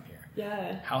should come here.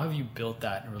 Yeah. How have you built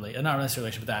that not necessarily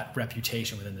relation, but that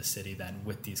reputation within the city then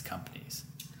with these companies?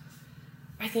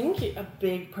 I think a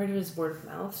big part of it is word of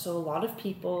mouth. So a lot of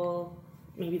people,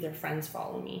 maybe their friends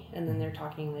follow me, and then they're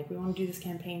talking like, we want to do this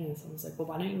campaign, and someone's like, well,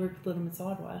 why don't you work with Little Miss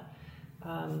Ottawa?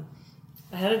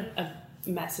 I had a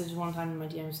message one time in my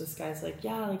DMs. This guy's like,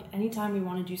 yeah, like anytime we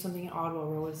want to do something in Ottawa,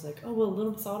 we're always like, oh well,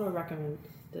 Little Miss Ottawa recommended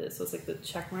it. So it's like the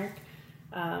check mark.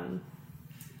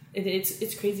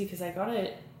 It's crazy because I got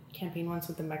a campaign once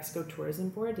with the Mexico Tourism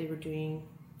Board. They were doing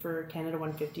for Canada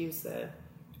 150, it was the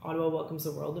Ottawa Welcomes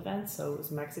the World event, so it was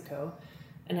Mexico,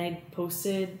 and I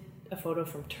posted a photo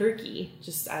from Turkey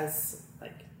just as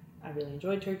like I really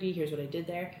enjoyed Turkey, here's what I did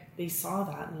there. They saw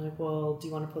that and they're like, well, do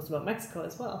you want to post about Mexico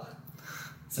as well?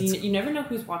 So you never know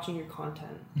who's watching your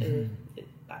content.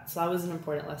 So that was an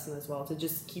important lesson as well, to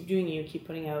just keep doing you, keep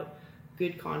putting out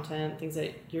good content, things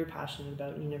that you're passionate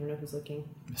about, and you never know who's looking.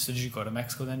 So did you go to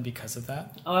Mexico then because of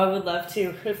that? Oh, I would love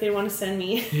to if they want to send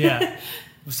me. Yeah.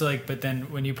 So like, but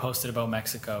then when you posted about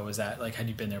Mexico, was that like, had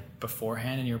you been there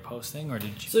beforehand and you were posting, or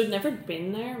did you? So I'd never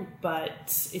been there,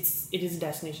 but it is a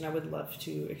destination I would love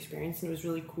to experience, and it was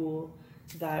really cool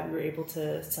that we were able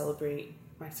to celebrate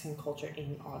Mexican culture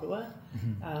in Ottawa.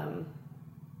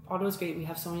 Ottawa's great. We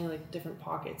have so many like different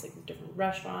pockets, like different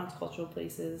restaurants, cultural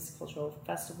places, cultural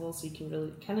festivals, so you can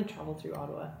really kind of travel through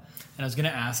Ottawa. And I was going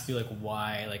to ask you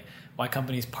why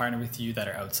companies partner with you that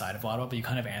are outside of Ottawa, but you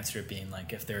kind of answered it being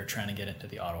like if they're trying to get into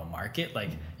the Ottawa market,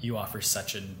 like you offer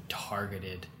such a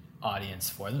targeted audience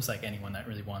for them. It's like anyone that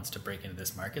really wants to break into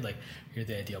this market, like you're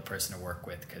the ideal person to work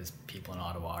with because people in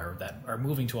Ottawa or that are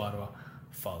moving to Ottawa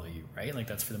follow you, right? Like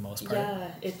that's for the most part.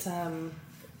 Yeah, it's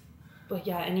but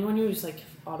yeah, anyone who's like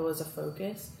Ottawa's a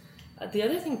focus. The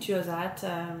other thing too is that I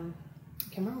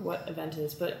can't remember what event it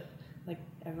is, but like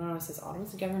everyone always says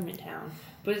Ottawa's a government town,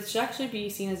 but it should actually be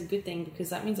seen as a good thing because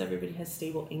that means everybody has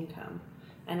stable income,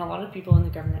 and a lot of people in the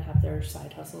government have their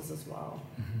side hustles as well.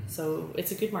 So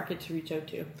it's a good market to reach out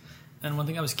to. And one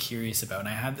thing I was curious about, and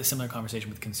I had the similar conversation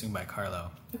with Consumed by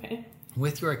Carlo. Okay.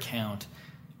 With your account,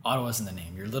 Ottawa's in the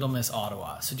name. You're Little Miss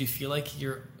Ottawa. So do you feel like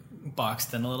you're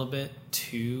boxed in a little bit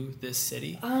to this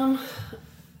city? A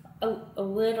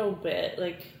little bit.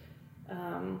 Like,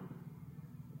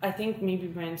 I think maybe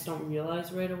brands don't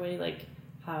realize right away, like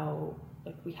how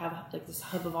like we have like this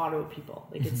hub of Ottawa people.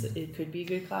 Like it could be a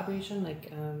good collaboration.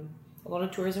 Like a lot of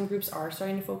tourism groups are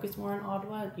starting to focus more on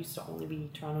Ottawa. It used to only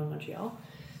be Toronto and Montreal.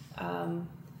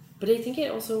 But I think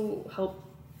it also helped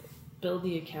build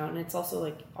the account, and it's also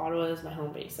like Ottawa is my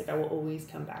home base. Like I will always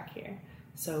come back here.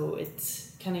 So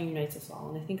it's kind of unites us all,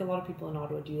 and I think a lot of people in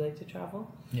Ottawa do like to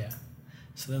travel. Yeah.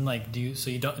 So then, like, do you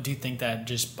think that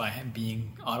just by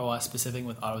being Ottawa specific,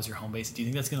 with Ottawa as your home base, do you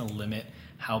think that's going to limit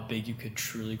how big you could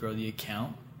truly grow the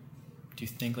account? Do you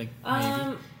think, like,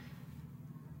 maybe?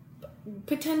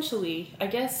 Potentially. I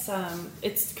guess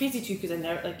it's crazy too, because I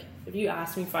never, like, if you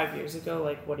asked me 5 years ago,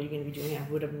 like, what are you going to be doing, I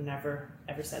would have never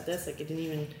ever said this. Like, I didn't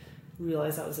even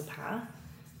realize that was a path.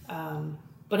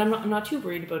 But I'm not too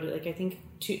worried about it. Like, I think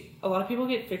a lot of people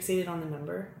get fixated on the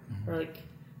number, or like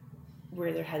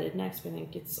where they're headed next, but I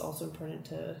think it's also important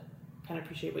to kind of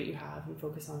appreciate what you have and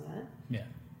focus on that. Yeah,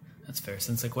 that's fair.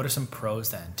 Since, like, what are some pros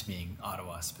then to being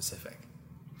Ottawa specific?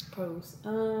 Pros.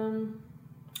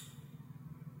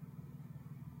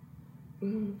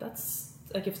 That's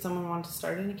like if someone wanted to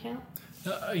start an account.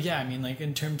 Yeah, I mean, like,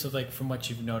 in terms of, like, from what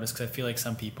you've noticed, because I feel like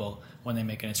some people, when they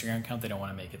make an Instagram account, they don't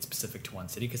want to make it specific to one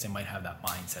city because they might have that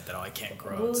mindset that, oh, I can't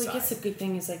grow outside. I guess the good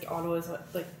thing is, like, Ottawa is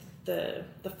like the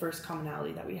first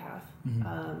commonality that we have.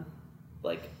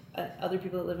 Like, other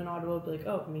people that live in Ottawa will be like,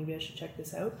 oh, maybe I should check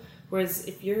this out. Whereas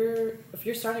if you're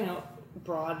starting out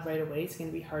broad right away, it's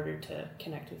going to be harder to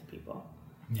connect with people.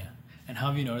 Yeah. And how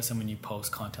have you noticed, when you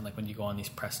post content, like when you go on these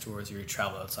press tours or you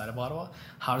travel outside of Ottawa,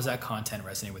 how does that content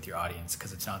resonate with your audience?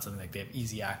 Because it's not something like they have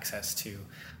easy access to,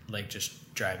 like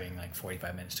just driving like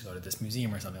 45 minutes to go to this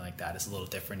museum or something like that. It's a little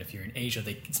different. If you're in Asia,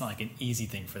 it's not like an easy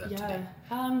thing for them to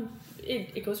do.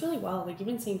 It goes really well. Like,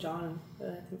 even St. John, I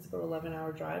think it's about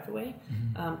 11-hour drive away.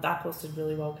 That posted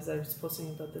really well because I was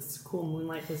posting about this cool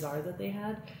moonlight bazaar that they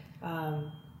had.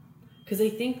 Because I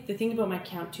think the thing about my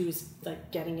account too is,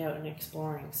 like, getting out and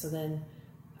exploring. So then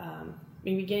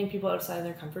maybe getting people outside of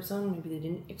their comfort zone. Maybe they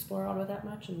didn't explore Ottawa that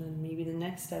much, and then maybe the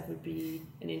next step would be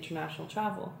an international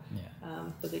travel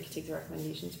that they could take the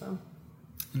recommendations from.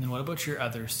 And then what about your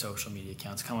other social media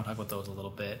accounts? Kind of talk about those a little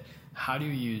bit. How do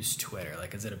you use Twitter?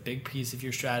 Like, is it a big piece of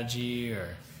your strategy,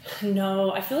 or?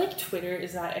 No, I feel like Twitter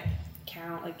is that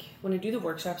account. Like, when I do the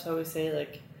workshops, I always say,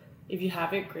 like, if you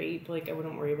have it, great, but, like, I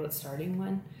wouldn't worry about starting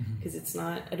one, because it's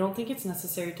not, I don't think it's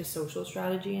necessary to social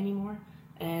strategy anymore.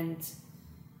 And,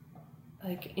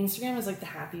 like, Instagram is like the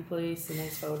happy place, the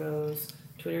nice photos.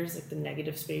 Twitter is like the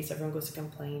negative space. Everyone goes to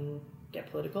complain, get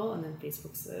political, and then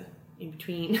Facebook's the in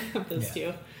between of those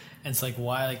two. And it's like,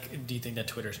 why, like, do you think that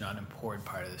Twitter's not an important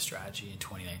part of the strategy in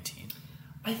 2019?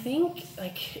 I think,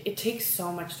 like, it takes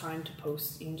so much time to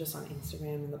post, even just on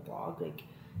Instagram and the blog. Like,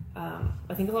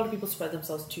 I think a lot of people spread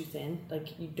themselves too thin.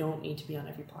 Like, you don't need to be on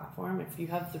every platform. If you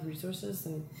have the resources,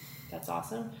 then that's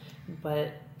awesome.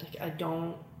 But, like,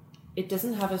 it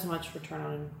doesn't have as much return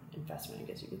on investment, I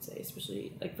guess you could say,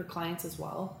 especially, like, for clients as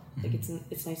well. Like,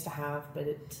 it's nice to have, but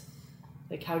it's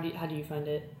like, how do you find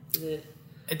it?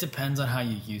 It depends on how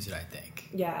you use it, I think.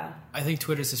 Yeah. I think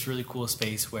Twitter's this really cool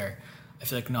space where I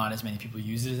feel like not as many people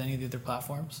use it as any of the other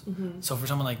platforms. So for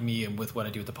someone like me, and with what I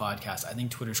do with the podcast, I think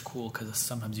Twitter's cool because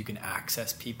sometimes you can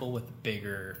access people with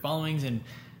bigger followings and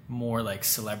more, like,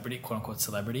 celebrity, quote unquote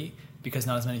celebrity, because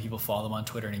not as many people follow them on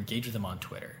Twitter and engage with them on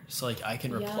Twitter. So, like, I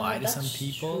can reply to some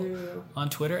people on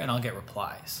Twitter and I'll get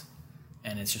replies.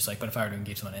 And it's just like, but if I were to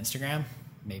engage them on Instagram,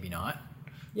 maybe not.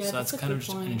 Yeah, so that's kind of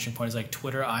just an interesting point. Is, like,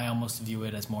 Twitter, I almost view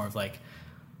it as more of, like,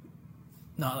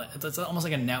 it's almost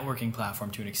like a networking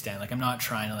platform to an extent. Like, I'm not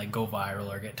trying to, like, go viral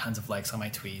or get tons of likes on my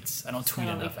tweets. I don't tweet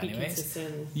enough, like, anyways.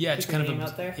 Yeah, just kind of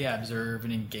observe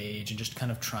and engage and just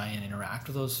kind of try and interact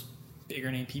with those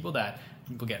bigger name people that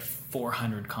will get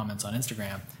 400 comments on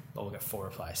Instagram, but will get 4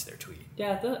 replies to their tweet.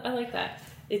 Yeah, I like that.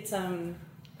 It's I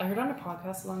heard on a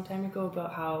podcast a long time ago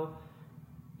about how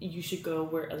you should go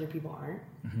where other people aren't.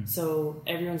 So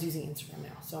everyone's using Instagram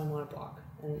now, so I want a blog,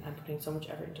 and I'm putting so much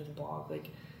effort into the blog. Like,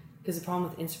 because the problem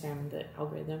with Instagram and the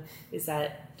algorithm is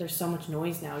that there's so much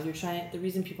noise now. The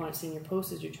reason people aren't seeing your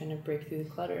posts is you're trying to break through the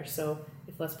clutter. So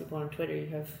if less people are on Twitter, you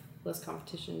have less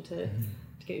competition to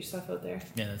get your stuff out there.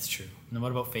 Yeah, that's true. And then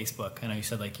what about Facebook? I know you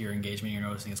said, like, your engagement, you're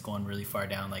noticing it's going really far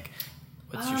down. Like,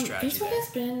 what's your strategy Facebook there? has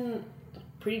been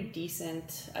pretty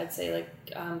decent, I'd say. Like,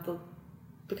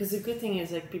 because the good thing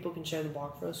is, like, people can share the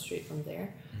blog post straight from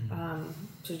there.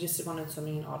 So just wanted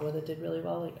something in Ottawa that did really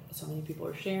well. Like, so many people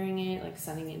were sharing it, like,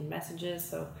 sending it in messages.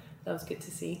 So that was good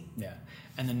to see. Yeah.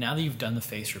 And then now that you've done the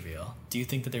face reveal, do you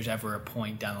think that there's ever a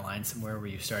point down the line somewhere where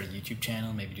you start a YouTube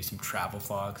channel, maybe do some travel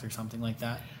vlogs or something like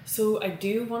that? So I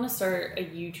do want to start a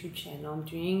YouTube channel. I'm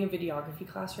doing a videography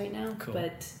class right now,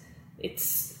 but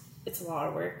it's a lot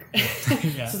of work.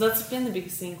 So that's been the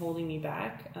biggest thing holding me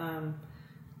back.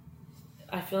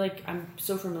 I feel like I'm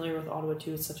so familiar with Ottawa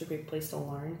too. It's such a great place to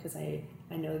learn because I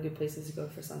know the good places to go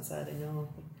for sunset. I know,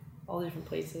 like, all the different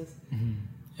places.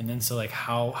 And then, so, like,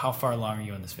 how far along are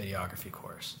you in this videography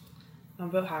course? I'm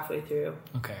about halfway through.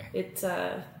 Okay. It's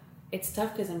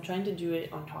tough because I'm trying to do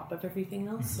it on top of everything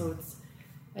else. So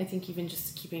I think even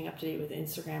just keeping up to date with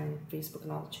Instagram and Facebook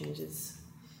and all the changes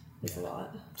is a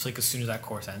lot. So like as soon as that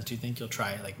course ends, do you think you'll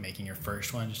try like making your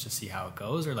first one just to see how it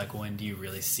goes? Or like when do you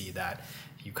really see that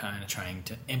you kind of trying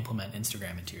to implement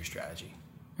Instagram into your strategy?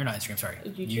 Or not Instagram, sorry,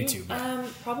 YouTube. Yeah.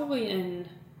 Probably in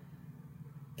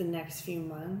the next few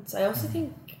months. I also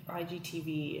think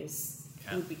IGTV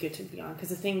would be good to be on, because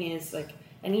the thing is, like,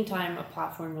 anytime a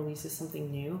platform releases something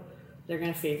new, they're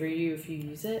going to favor you if you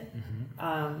use it.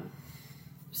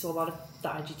 So a lot of the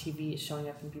IGTV is showing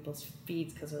up in people's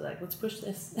feeds because they're like, let's push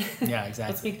this. Yeah,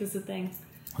 exactly. Let's make this a thing.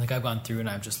 Like I've gone through and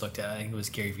I've just looked at, I think it was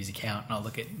Gary Vee's account, and I'll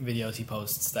look at videos he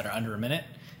posts that are under a minute,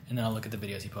 and then I'll look at the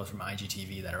videos he posts from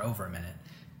IGTV that are over a minute.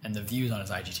 And the views on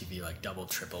his IGTV like double,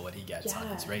 triple what he gets on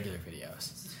his regular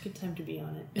videos. It's a good time to be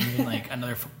on it. And even like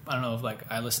another, I don't know if like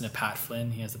I listen to Pat Flynn.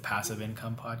 He has the Passive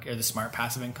Income podcast, or the Smart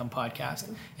Passive Income podcast,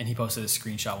 and he posted a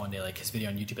screenshot one day. Like his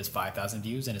video on YouTube has 5,000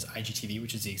 views, and his IGTV,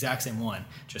 which is the exact same one,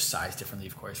 just sized differently,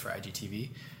 of course, for IGTV.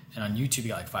 And on YouTube, he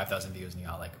got like 5,000 views, and he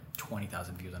got like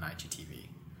 20,000 views on IGTV.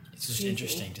 It's just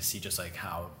interesting to see just like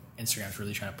how Instagram's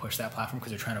really trying to push that platform,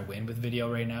 because they're trying to win with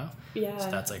video right now. Yeah.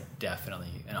 So that's like definitely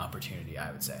an opportunity,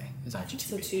 I would say, is IGTV.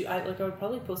 So too. I would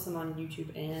probably post them on YouTube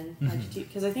and IGTV,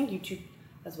 because I think YouTube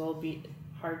as well would be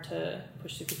hard to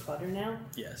push through the clutter now.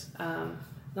 Yes.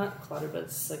 Not clutter, but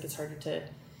it's harder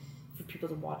for people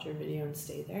to watch your video and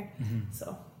stay there.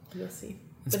 So you'll see.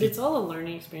 But it's all a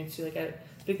learning experience too. Like the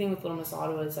big thing with Little Miss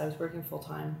Ottawa is I was working full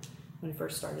time when I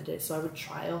first started it, so I would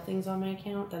trial things on my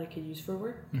account that I could use for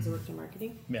work, because I worked in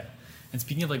marketing. Yeah. And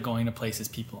speaking of like going to places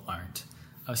people aren't,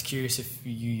 I was curious if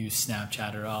you use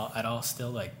Snapchat at all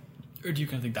still, like, or do you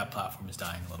kind of think that platform is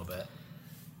dying a little bit?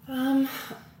 I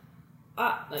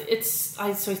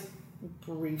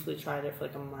briefly tried it for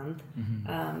like a month,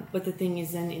 but the thing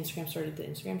is, then Instagram started the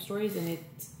Instagram stories, and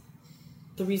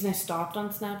the reason I stopped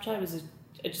on Snapchat was it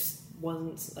just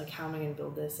wasn't like, how am I going to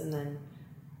build this, and then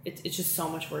it's just so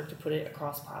much work to put it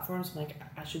across platforms. I'm like,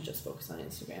 I should just focus on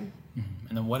Instagram.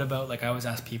 And then what about, like, I always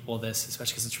ask people this,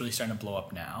 especially because it's really starting to blow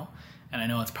up now, and I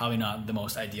know it's probably not the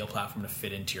most ideal platform to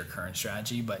fit into your current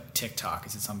strategy, but TikTok,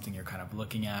 is it something you're kind of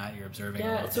looking at, you're observing?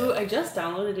 Yeah, so I just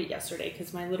downloaded it yesterday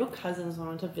because my little cousins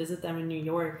wanted to visit them in New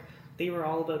York. They were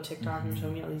all about TikTok and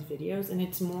showing me all these videos, and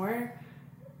it's more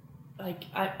like,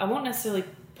 I won't necessarily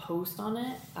post on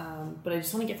it, but I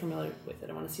just want to get familiar with it.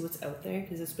 I want to see what's out there,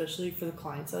 because especially for the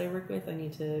clients that I work with, I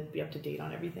need to be up to date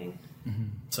on everything.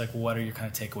 So like, what are your kind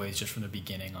of takeaways just from the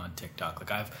beginning on TikTok?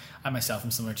 Like I myself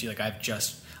am similar to you. Like I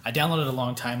downloaded it a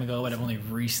long time ago, but I've only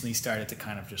recently started to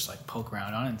kind of just like poke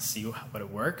around on it and see what it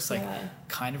works. Like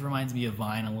kind of reminds me of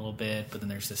Vine a little bit, but then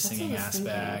there's this singing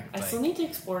aspect. I still need to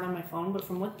explore it on my phone, but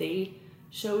from what they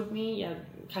showed me, it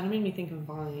kind of made me think of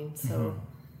Vine. So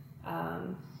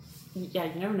you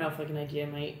never know if like an idea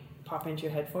might pop into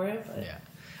your head for it. But yeah.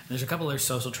 There's a couple other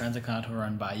social trends I kind of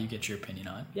run by you, get your opinion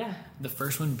on. Yeah. The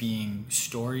first one being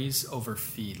stories over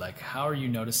feed. Like, how are you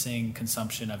noticing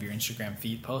consumption of your Instagram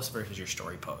feed posts versus your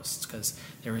story posts? Because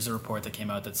there was a report that came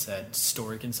out that said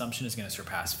story consumption is going to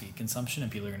surpass feed consumption,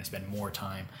 and people are going to spend more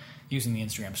time using the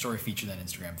Instagram story feature than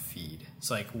Instagram feed.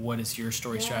 So, like, what is your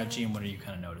story strategy, and what are you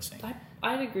kind of noticing?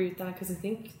 I'd agree with that, because I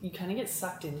think you kind of get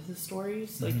sucked into the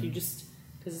stories. Like, you just,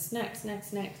 because it's next.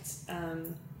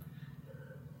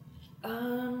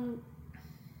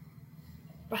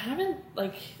 I haven't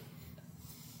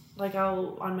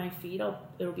I'll on my feed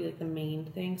it'll be like the main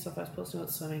thing. So if I was posting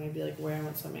about swimming, I'd be like where I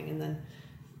went swimming, and then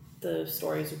the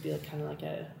stories would be like kind of like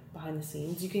a behind the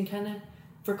scenes. You can kind of,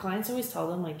 for clients, I always tell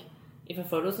them, like, if a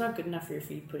photo's not good enough for your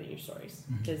feed, put it in your stories,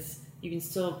 because you can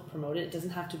still promote it. It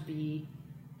doesn't have to be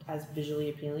as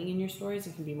visually appealing in your stories.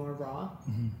 It can be more raw.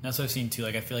 That's what I've seen too.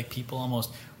 Like, I feel like people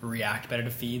almost react better to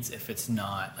feeds if it's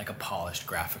not like a polished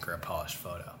graphic or a polished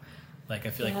photo. Like, I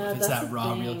feel like if it's that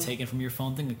raw reel taken from your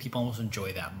phone thing, like, people almost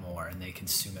enjoy that more and they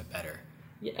consume it better.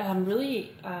 Yeah, I'm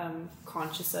really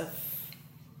conscious of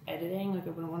editing. Like,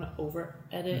 I wouldn't want to over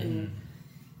edit, and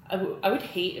I would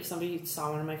hate if somebody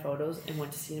saw one of my photos and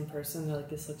went to see it in person. They're like,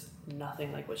 this looks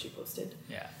nothing like what she posted.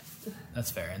 Yeah, that's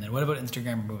fair. And then what about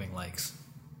Instagram removing likes?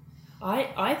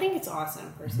 I think it's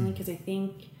awesome personally, because I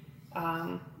think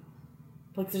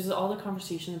like, there's all the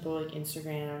conversation about like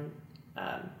Instagram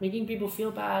making people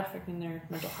feel bad, affecting their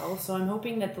mental health. So I'm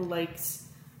hoping that the likes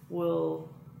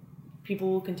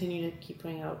people will continue to keep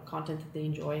putting out content that they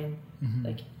enjoy, and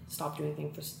like stop doing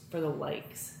things for the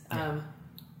likes.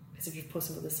 Because if you're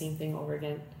posting about the same thing over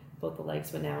again, about the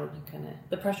likes, but now you kind of,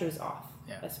 the pressure is off,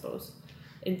 I suppose.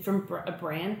 And from a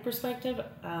brand perspective,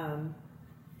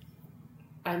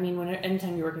 I mean,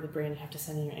 anytime you work with a brand, you have to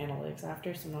send in your analytics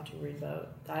after, so I'm not too worried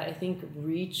about that. I think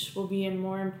reach will be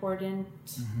more important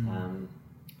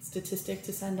statistic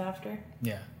to send after.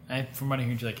 Yeah. And from what I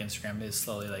hear, like Instagram is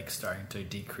slowly like starting to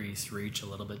decrease reach a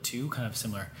little bit too, kind of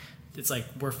similar. It's like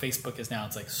where Facebook is now,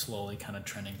 it's like slowly kind of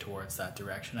trending towards that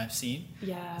direction I've seen.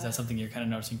 Yeah. Is that something you're kind of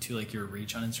noticing too? Like your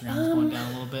reach on Instagram is going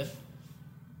down a little bit?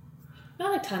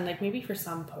 Not a ton, like maybe for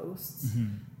some posts.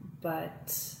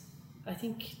 But I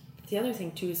think the other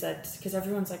thing too is that, because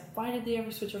everyone's like, why did they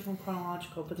ever switch it from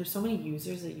chronological? But there's so many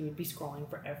users that you would be scrolling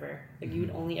forever. Like you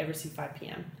would only ever see 5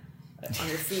 p.m. on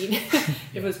your feed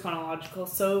if it was chronological.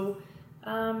 So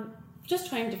just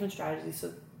trying different strategies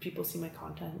so people see my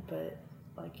content. But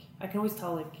like I can always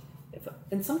tell like if,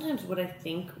 and sometimes what I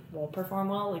think won't perform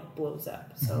well like blows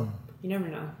up. So you never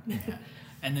know. Yeah.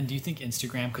 And then do you think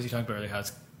Instagram, because you talked about earlier how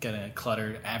it's getting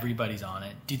cluttered, everybody's on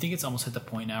it. Do you think it's almost at the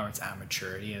point now where it's at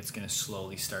maturity and it's going to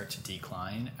slowly start to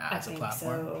decline as a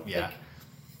platform? So. Yeah. Like,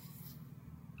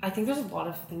 I think there's a lot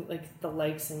of things like the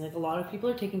likes and like a lot of people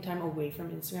are taking time away from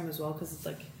Instagram as well because it's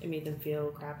like it made them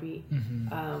feel crappy.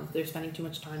 They're spending too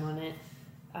much time on it,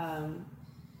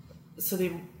 so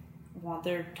they want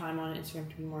their time on Instagram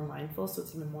to be more mindful. So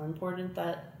it's even more important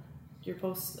that your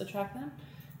posts attract them.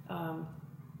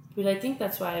 But I think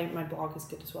that's why my blog is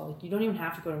good as well. Like you don't even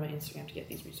have to go to my Instagram to get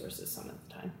these resources some of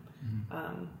the time.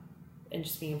 And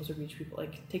just being able to reach people,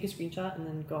 like take a screenshot and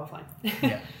then go offline.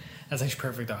 Yeah, that's actually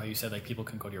perfect though how you said like people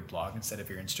can go to your blog instead of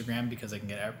your Instagram because they can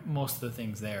get most of the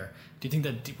things there. Do you think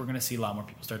that we're going to see a lot more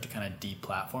people start to kind of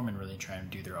de-platform and really try and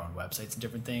do their own websites and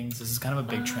different things? This is kind of a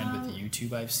big trend with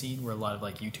YouTube I've seen where a lot of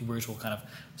like YouTubers will kind of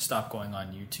stop going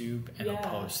on YouTube and they'll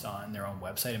post on their own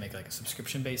website and make like a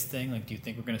subscription based thing. Like do you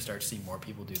think we're going to start seeing more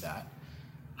people do that?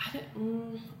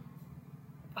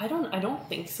 I don't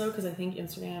think so because I think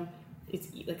Instagram, it's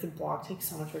like the blog takes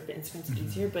so much work, but Instagram's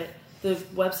easier. But the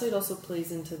website also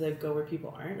plays into the go where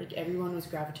people aren't. Like everyone was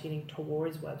gravitating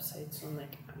towards websites, so I'm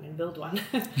like, I'm gonna build one.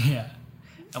 Yeah.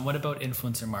 And what about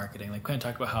influencer marketing? Like, kind of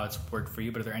talk about how it's worked for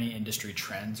you, but are there any industry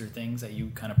trends or things that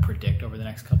you kind of predict over the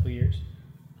next couple of years?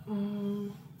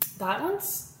 That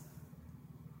one's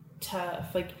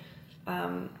tough. Like,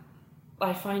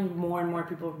 I find more and more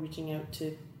people reaching out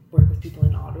to work with people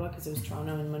in Ottawa because it was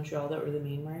Toronto and Montreal that were the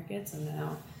main markets, and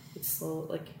now it's slow.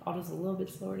 Like Ottawa's a little bit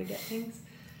slower to get things.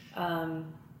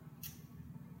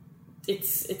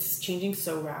 It's changing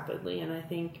so rapidly, and I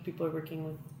think people are working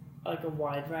with like a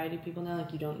wide variety of people now.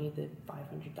 Like you don't need the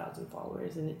 500,000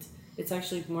 followers, and it's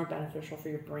actually more beneficial for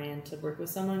your brand to work with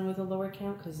someone with a lower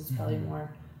count because it's probably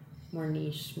more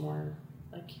niche, more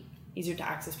like easier to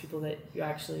access people that you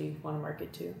actually want to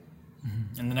market to.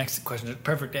 And the next question,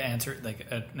 perfect answer, like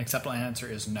an acceptable answer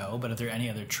is no, but are there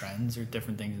any other trends or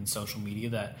different things in social media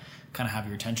that kind of have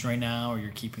your attention right now or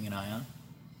you're keeping an eye on?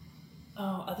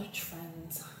 Oh, other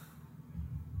trends.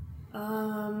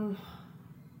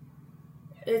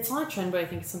 It's not a trend, but I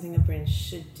think it's something that brands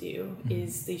should do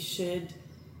is they should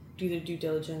do their due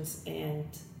diligence and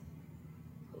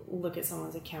look at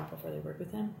someone's account before they work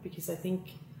with them, because I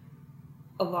think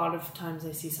a lot of times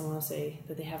I see someone will say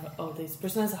that they have, this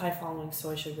person has a high following,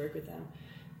 so I should work with them.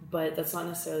 But that's not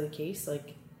necessarily the case.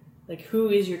 Like who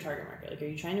is your target market? Like, are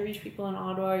you trying to reach people in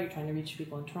Ottawa? Are you trying to reach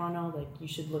people in Toronto? Like, you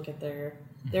should look at their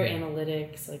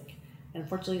analytics. Like,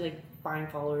 unfortunately, like buying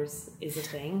followers is a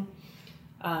thing.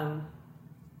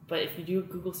 But if you do a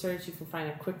Google search, you can find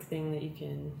a quick thing that you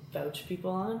can vouch people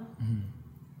on.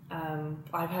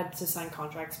 I've had to sign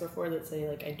contracts before that say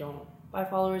like I don't buy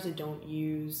followers, I don't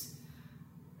use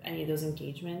any of those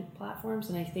engagement platforms,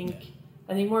 and I think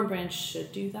more brands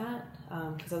should do that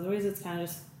because otherwise it's kind of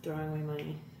just throwing away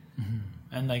money.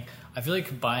 And like I feel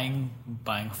like buying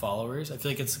followers, I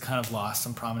feel like it's kind of lost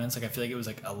some prominence. Like I feel like it was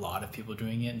like a lot of people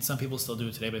doing it, and some people still do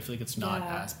it today, but I feel like it's not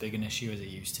as big an issue as it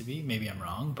used to be. Maybe I'm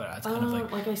wrong, but it's kind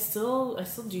of like I still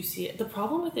do see it. The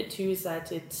problem with it too is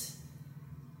that it's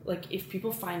like if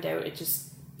people find out,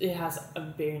 it has a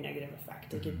very negative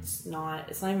effect. Like it's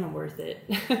not even worth it.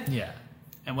 Yeah.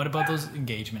 And what about those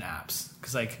engagement apps?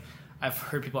 Because like I've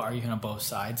heard people arguing on both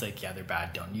sides. Like, yeah, they're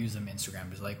bad, don't use them.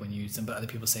 Instagram is like when you use them, but other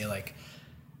people say like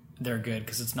they're good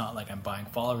because it's not like I'm buying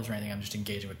followers or anything. I'm just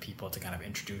engaging with people to kind of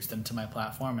introduce them to my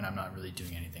platform, and I'm not really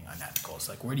doing anything unethical.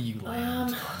 So like, where do you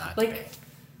land on that debate?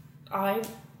 I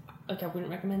wouldn't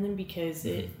recommend them because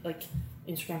it like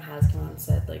Instagram has come out and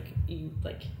said you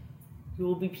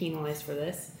will be penalized for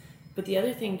this. But the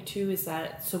other thing too is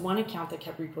that one account that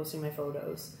kept reposting my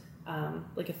photos,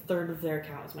 like a third of their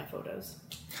account was my photos.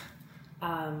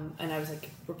 And I was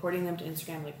like reporting them to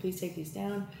Instagram, like, please take these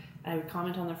down. I would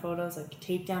comment on their photos, like,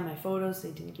 take down my photos. They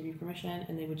didn't give you permission,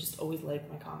 and they would just always like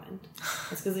my comment.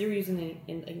 That's because they were using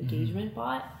an engagement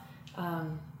bot.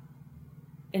 And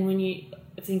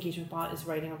if the engagement bot is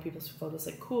writing on people's photos,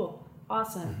 like, cool,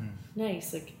 awesome,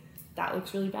 nice, like, that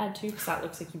looks really bad too, because that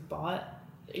looks like you bought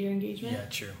your engagement. Yeah,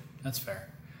 true. That's fair.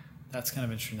 That's kind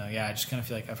of interesting though. Yeah, I just kind of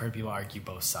feel like I've heard people argue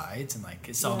both sides, and like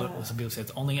it's all some people say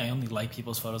I only like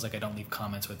people's photos, like I don't leave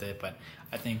comments with it, but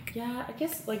I think I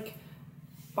guess like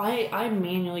I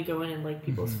manually go in and like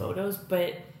people's photos,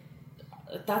 but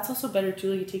that's also better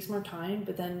too. Like it takes more time,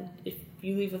 but then if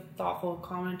you leave a thoughtful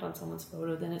comment on someone's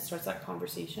photo, then it starts that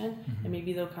conversation, and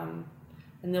maybe they'll come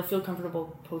and they'll feel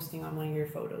comfortable posting on one of your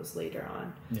photos later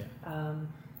on. Yeah.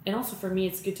 And also for me,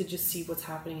 it's good to just see what's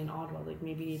happening in Ottawa. Like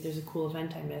maybe there's a cool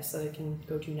event I missed that I can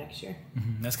go to next year.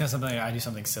 That's kind of something I do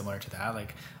something similar to that.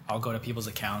 Like I'll go to people's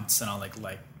accounts and I'll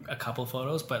like a couple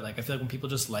photos, but like I feel like when people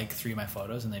just like 3 of my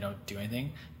photos and they don't do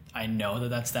anything, I know that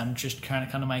that's them just trying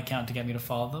to come to my account to get me to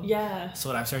follow them. Yeah. So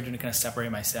what I've started doing to kind of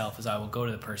separate myself is I will go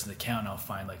to the person's account and I'll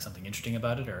find like something interesting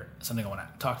about it or something I want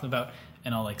to talk to them about,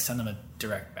 and I'll like send them a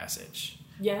direct message.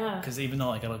 Yeah. Because even though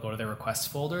like it'll go to their requests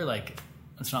folder, like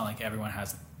it's not like everyone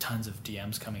has tons of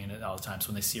DMs coming in all the time. So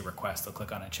when they see a request, they'll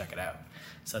click on it and check it out.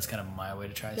 So that's kind of my way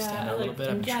to try to stand out a little bit.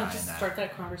 I'm trying just that. Start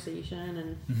that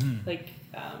conversation and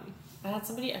I had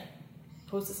somebody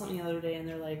posted something the other day and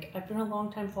they're like, I've been a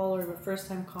long time follower but first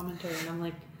time commenter, and I'm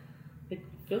like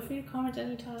feel free to comment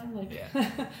anytime. Like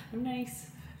I'm nice.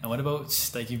 And what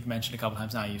about, like you've mentioned a couple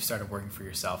times now, you've started working for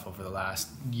yourself over the last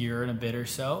year and a bit or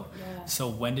so. Yeah. So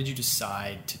when did you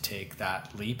decide to take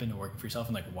that leap into working for yourself,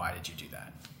 and like why did you do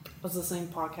that? I was listening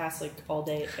to podcasts like all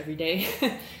day, every day.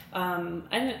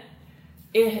 And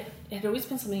it had always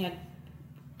been something I'd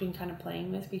been kind of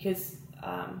playing with because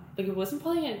like it wasn't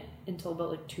probably until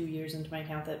about like 2 years into my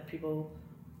account that people,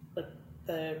 like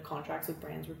the contracts with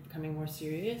brands were becoming more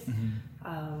serious.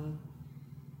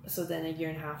 So then a year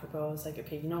and a half ago, I was like,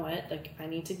 okay, you know what? Like, I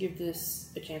need to give this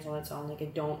a chance on its own. Like, I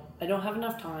don't have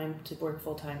enough time to work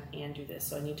full time and do this,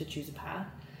 so I need to choose a path.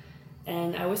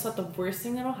 And I always thought the worst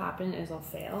thing that'll happen is I'll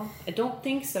fail. I don't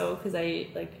think so because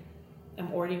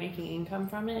I'm already making income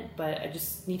from it, but I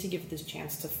just need to give it this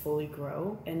chance to fully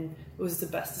grow. And it was the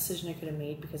best decision I could have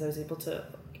made because I was able to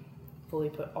fully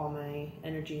put all my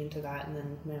energy into that and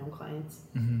then my own clients.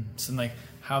 So, like,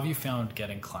 how have you found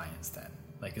getting clients then?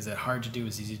 Like, is it hard to do?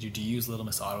 Is it easy to do? Do you use Little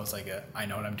Miss Ottawa as like I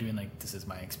know what I'm doing, like this is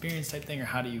my experience type thing, or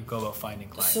how do you go about finding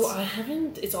clients? So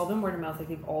it's all been word of mouth. Like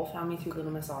they've all found me through Little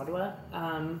Miss Ottawa,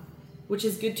 which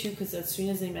is good too because as soon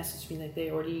as they message me, like they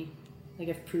already, like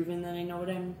I've proven that I know what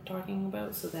I'm talking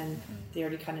about. So then they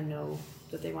already kind of know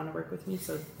that they want to work with me.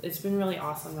 So it's been really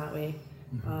awesome that way.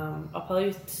 I'll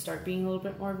probably start being a little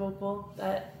bit more vocal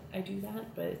that I do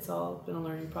that, but it's all been a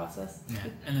learning process. Yeah.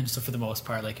 And then so for the most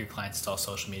part, like your clients, it's all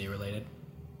social media related?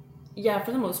 Yeah,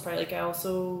 for the most part. Like I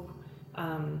also,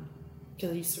 because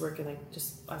I used to work in like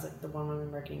just as like the one-woman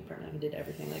marketing firm, like I did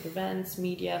everything like events,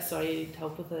 media, so I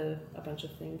help with a bunch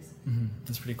of things.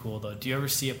 That's pretty cool though. Do you ever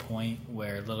see a point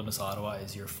where Little Miss Ottawa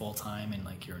is your full-time and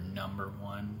like your number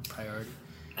one priority?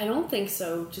 I don't think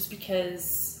so, just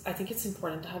because I think it's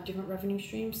important to have different revenue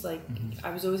streams. Like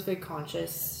I was always very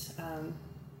conscious.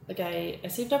 Like I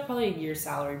saved up probably a year's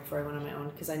salary before I went on my own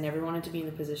because I never wanted to be in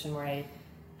the position where I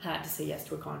had to say yes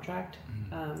to a contract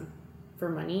for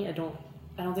money. I don't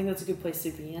think that's a good place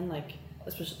to be in. Like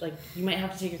especially like you might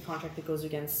have to take a contract that goes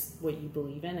against what you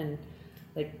believe in, and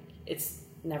like it's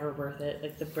never worth it.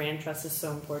 Like the brand trust is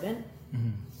so important.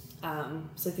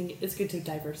 So I think it's good to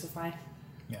diversify.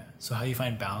 Yeah. So how do you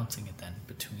find balancing it then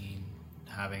between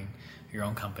having your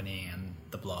own company and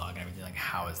the blog and everything? Like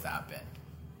how has that been?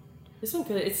 It's been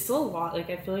good. It's still a lot. Like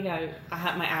I feel like I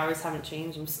have my hours haven't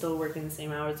changed. I'm still working the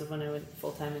same hours of when I went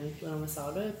full time in Little Miss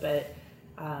Ottawa, but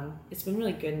it's been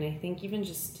really good. And I think even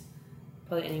just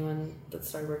probably anyone that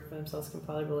started working for themselves can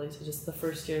probably relate to just the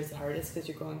first year is the hardest because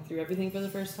you're going through everything for the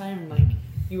first time. And like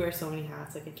you wear so many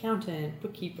hats, like accountant,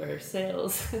 bookkeeper,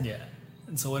 sales. Yeah.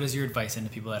 And so what is your advice into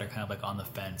people that are kind of like on the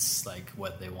fence, like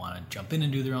whether they want to jump in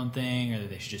and do their own thing or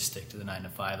they should just stick to the 9 to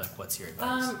 5? Like what's your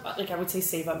advice? Like I would say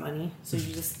save up money. So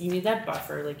you need that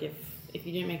buffer. Like if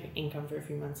you didn't make income for a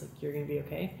few months, like you're going to be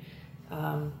okay.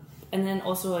 And then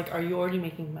also like, are you already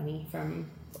making money from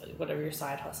whatever your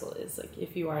side hustle is? Like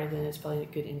if you are, then it's probably a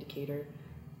good indicator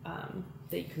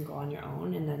that you can go on your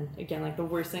own. And then again, like the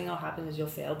worst thing that'll happen is you'll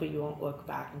fail, but you won't look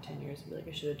back in 10 years and be like,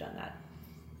 I should have done that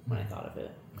when I thought of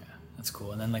it. That's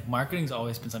cool. And then like marketing's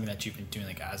always been something that you've been doing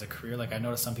like as a career. Like I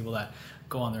noticed some people that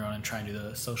go on their own and try and do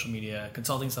the social media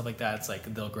consulting stuff like that. It's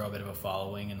like they'll grow a bit of a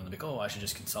following and they'll be like, oh, I should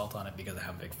just consult on it because I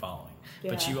have a big following. Yeah.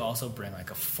 But you also bring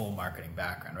like a full marketing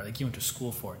background, right? Like you went to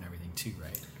school for it and everything too,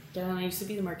 right? Yeah, and I used to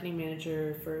be the marketing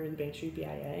manager for the Bank Street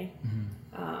BIA.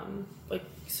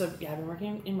 I've been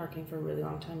working in marketing for a really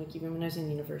long time. Like even when I was in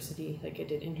university, like I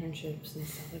did internships and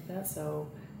stuff like that. So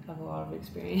have a lot of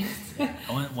experience.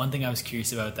 One thing I was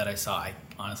curious about that I saw, I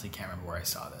honestly can't remember where I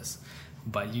saw this,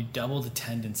 but you doubled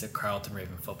attendance at Carleton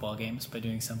Raven football games by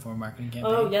doing some form of marketing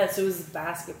campaign? Oh, yes, it was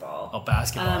basketball. Oh,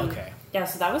 basketball, okay. Yeah,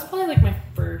 so that was probably like my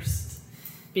first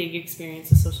big experience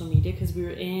with social media, because we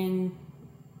were in,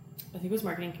 I think it was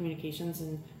marketing communications,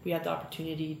 and we had the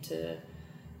opportunity to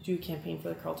do a campaign for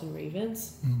the Carleton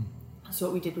Ravens. So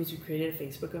what we did was we created a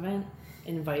Facebook event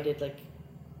and invited like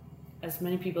as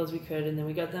many people as we could, and then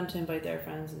we got them to invite their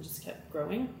friends and just kept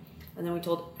growing. And then we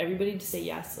told everybody to say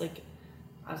yes. Like,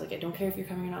 I was like, I don't care if you're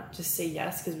coming or not, just say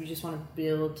yes, because we just want to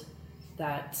build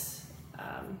that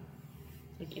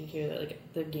like indicator that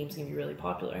like the game's gonna be really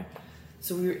popular.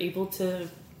 So we were able to,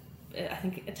 I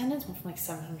think attendance went from like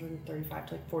 735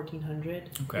 to like 1,400.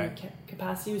 Okay. And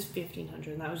capacity was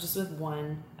 1,500, and that was just with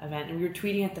one event. And we were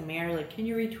tweeting at the mayor, like, can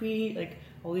you retweet? Like,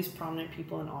 all these prominent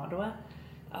people in Ottawa.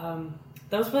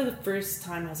 That was probably the first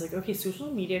time I was like, okay,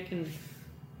 social media can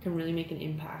really make an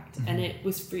impact. And it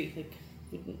was free. Like,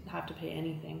 we didn't have to pay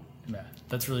anything. Yeah,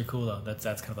 that's really cool though. That's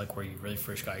kind of like where you really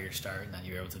first got your start, and then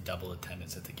you were able to double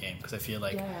attendance at the game. Because I feel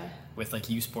like with like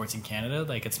youth sports in Canada,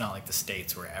 like it's not like the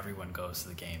States where everyone goes to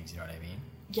the games. You know what I mean?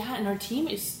 Yeah, and our team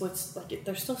is what's like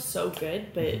they're still so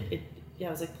good, but it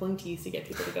was like pulling teeth to get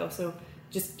people to go. So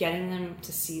just getting them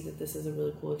to see that this is a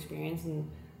really cool experience,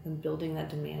 and building that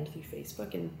demand through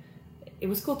Facebook. And it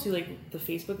was cool too. Like the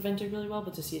Facebook event did really well,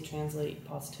 but to see it translate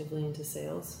positively into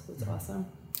sales was awesome.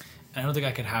 I don't think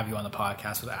I could have you on the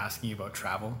podcast without asking you about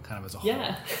travel, kind of as a whole.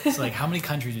 Yeah. So, like, how many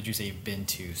countries did you say you've been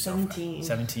to so 17. far?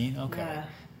 17? Okay. Yeah.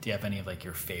 Do you have any of, like,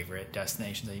 your favorite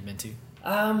destinations that you've been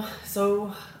to?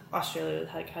 So, Australia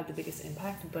had the biggest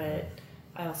impact, but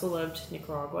I also loved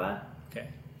Nicaragua. Okay.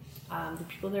 The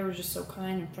people there were just so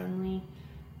kind and friendly.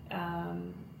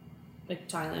 Like,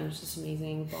 Thailand was just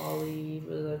amazing. Bali,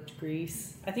 really loved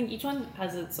Greece. I think each one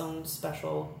has its own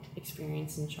special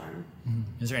experience and charm.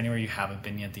 Is there anywhere you haven't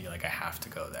been yet that you're like, I have to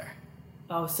go there?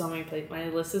 Oh, so many places. My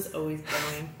list is always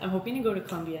growing. I'm hoping to go to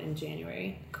Colombia in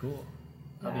January. Cool.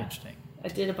 That'll be interesting. I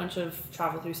did a bunch of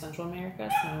travel through Central America,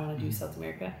 so I want to do South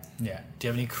America. Yeah. Do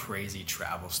you have any crazy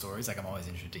travel stories? Like, I'm always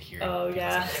interested to hear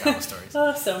travel stories.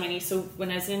 Oh, so many. So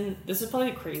when I was in, this is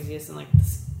probably the craziest, and like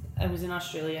I was in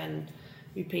Australia, and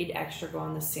we paid extra to go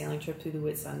on this sailing trip through the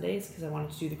Whitsundays because I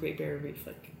wanted to do the Great Barrier Reef.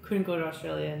 Like, couldn't go to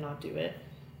Australia and not do it.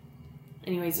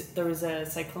 Anyways, there was a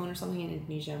cyclone or something in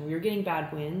Indonesia, and we were getting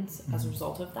bad winds as a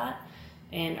result of that.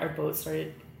 And our boat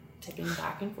started tipping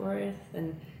back and forth,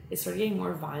 and it started getting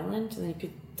more violent. And then you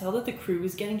could tell that the crew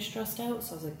was getting stressed out.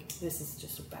 So I was like, this is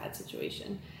just a bad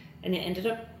situation. And it ended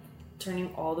up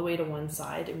turning all the way to one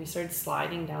side, and we started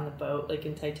sliding down the boat like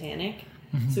in Titanic.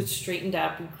 So it straightened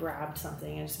up. We grabbed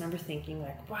something. I just remember thinking,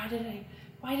 like, why did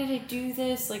I do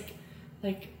this? Like,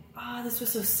 this was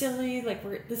so silly.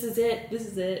 Like, this is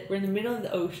it. We're in the middle of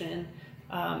the ocean.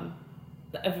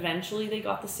 Eventually they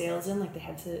got the sails in. Like,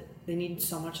 they needed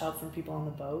so much help from people on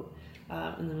the boat.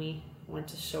 And then we went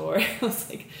to shore. I was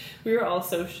like, we were all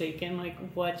so shaken. Like,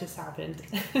 what just happened?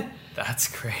 That's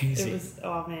crazy. It was,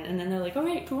 oh man. And then they're like, all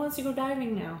right, who wants to go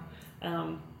diving now?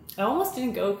 I almost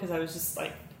didn't go because I was just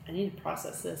like, I need to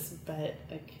process this, but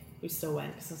like we still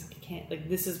went because I was like, I can't, like,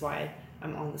 this is why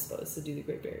I'm on this boat, is to do the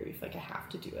Great Barrier Reef. Like, I have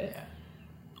to do it.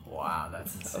 Yeah. Wow,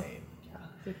 that's insane.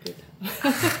 Yeah, good.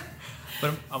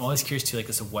 But I'm always curious too, like,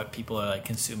 as to what people are like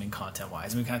consuming content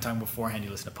wise. And we kind of talking beforehand, you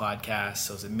listen to podcasts.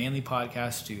 So is it mainly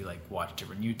podcasts? Do you like watch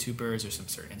different YouTubers or some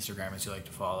certain Instagrammers you like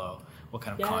to follow? What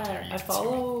kind of content are you consuming?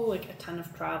 I follow like a ton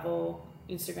of travel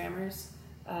Instagrammers.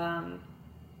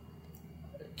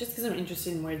 Just because I'm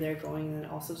interested in where they're going, and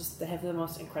also just they have the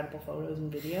most incredible photos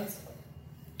and videos.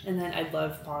 And then I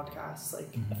love podcasts. Like,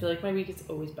 I feel like my week is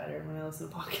always better when I listen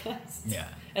to podcasts. Yeah.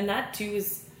 And that too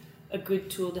is a good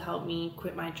tool to help me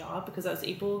quit my job, because I was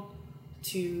able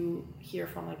to hear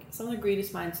from like some of the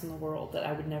greatest minds in the world that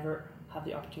I would never have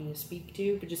the opportunity to speak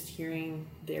to, but just hearing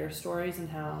their stories and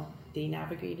how they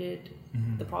navigated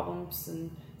the problems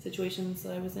and situations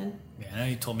that I was in. Yeah, I know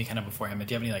you told me kind of beforehand, but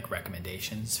do you have any like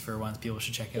recommendations for ones people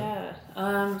should check out?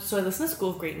 Yeah. So I listen to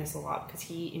School of Greatness a lot because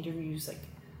he interviews like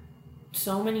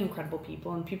so many incredible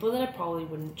people and people that I probably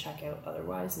wouldn't check out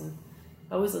otherwise. And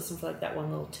I always listen for like that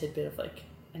one little tidbit of like,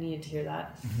 I needed to hear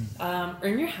that.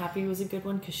 Earn Your Happy was a good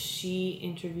one because she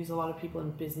interviews a lot of people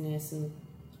in business and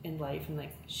in life, and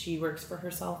like she works for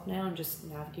herself now and just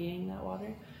navigating that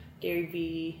water. Gary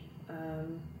Vee,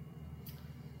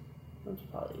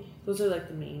 those are like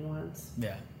the main ones.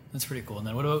 Yeah, that's pretty cool. And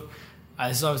then what about,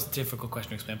 this is always a difficult question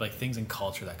to explain, but like things in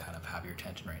culture that kind of have your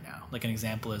attention right now. Like an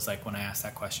example is like when I asked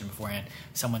that question beforehand,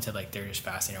 someone said like they're just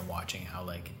fascinated in watching how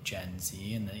like Gen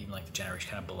Z and then even like the generation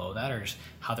kind of below that, or just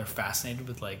how they're fascinated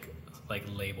with like like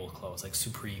label clothes, like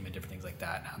Supreme and different things like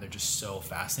that, and how they're just so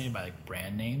fascinated by like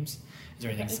brand names. Is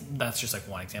there anything, that's just like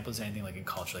one example, is there anything like in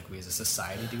culture, like we as a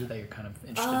society do that you're kind of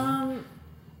interested in?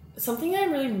 Something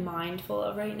I'm really mindful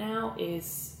of right now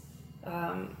is,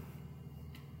 I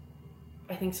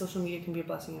think social media can be a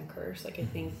blessing and a curse. Like I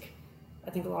think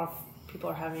a lot of people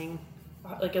are having,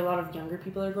 like a lot of younger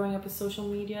people are growing up with social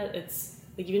media. It's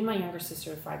like even my younger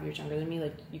sister, 5 years younger than me,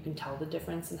 like you can tell the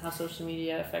difference in how social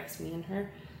media affects me and her.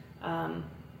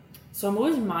 So I'm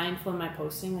always mindful in my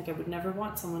posting. Like I would never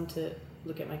want someone to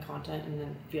look at my content and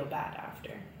then feel bad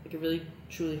after. Like I really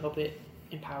truly hope it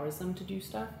empowers them to do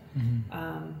stuff.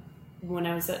 When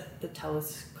I was at the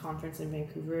TELUS conference in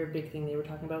Vancouver, a big thing they were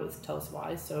talking about was TELUS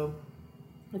Wise. So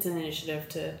it's an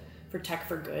initiative for tech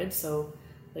for good. So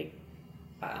like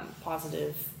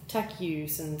positive tech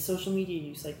use and social media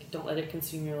use, like don't let it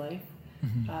consume your life.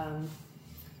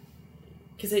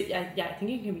 Because I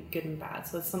think it can be good and bad.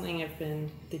 So that's something I've been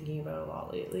thinking about a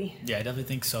lot lately. Yeah, I definitely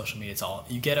think social media, it's all,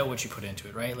 you get out what you put into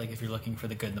it, right? Like if you're looking for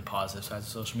the good and the positive sides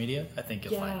of social media, I think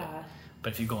you'll find it.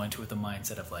 But if you go into it with the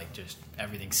mindset of like just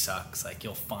everything sucks, like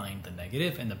you'll find the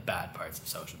negative and the bad parts of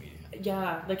social media.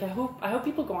 Yeah, like I hope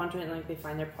people go onto it and like they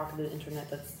find their pocket of the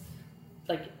internet that's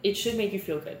like, it should make you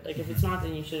feel good. Like if it's not,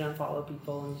 then you should unfollow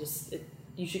people and just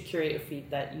you should curate a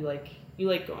feed that you like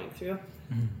going through.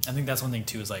 I think that's one thing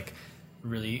too, is like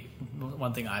really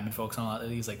one thing I've been focused on a lot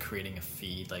lately is like creating a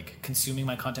feed, like consuming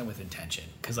my content with intention,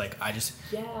 because like I just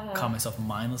caught myself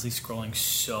mindlessly scrolling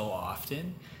so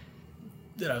often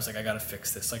that I was like, I gotta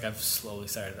fix this. Like I've slowly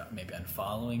started maybe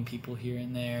unfollowing people here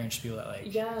and there, and just people that like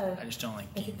I just don't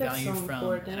like gain value from.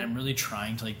 Important. And I'm really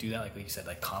trying to like do that, like you said,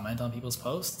 like comment on people's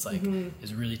posts, like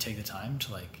is really take the time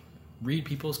to like read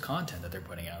people's content that they're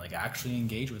putting out, like actually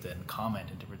engage with it and comment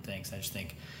and different things. And I just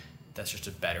think that's just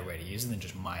a better way to use it than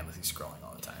just mindlessly scrolling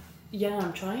all the time. Yeah,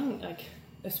 I'm trying, like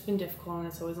it's been difficult and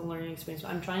it's always a learning experience,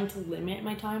 but I'm trying to limit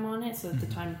my time on it so that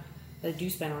the time that I do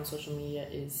spend on social media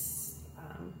is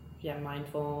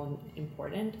mindful and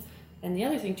important. And the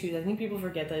other thing too, I think people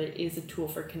forget that it is a tool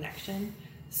for connection.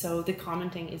 So the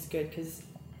commenting is good because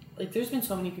like there's been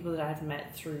so many people that I've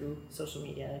met through social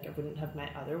media like I wouldn't have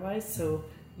met otherwise. So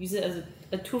use it as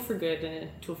a tool for good and a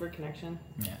tool for connection.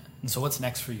 Yeah. And so what's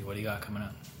next for you? What do you got coming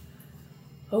up?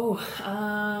 So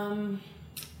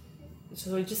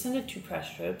I just ended 2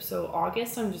 press trips. So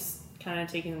August, I'm just kind of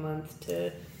taking a month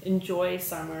to enjoy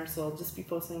summer. So I'll just be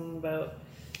posting about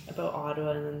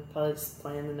Ottawa and then probably just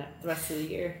plan the rest of the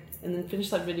year and then finish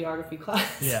that videography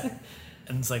class. Yeah.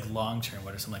 And it's like long term.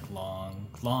 What are some like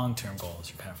long term goals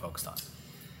you're kind of focused on?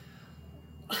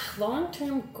 Long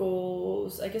term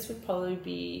goals, I guess, would probably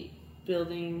be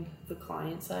building the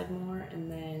client side more and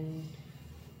then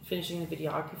finishing the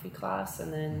videography class,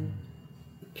 and then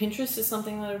Pinterest is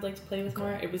something that I would like to play with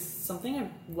more. It was something I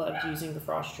loved using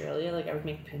before Australia. Like I would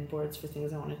make pin boards for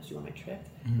things I wanted to do on my trip.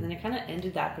 And then I kind of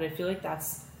ended that, but I feel like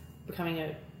that's becoming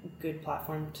a good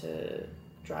platform to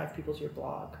drive people to your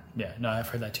blog. Yeah, no, I've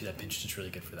heard that too, that Pinterest is really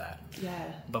good for that.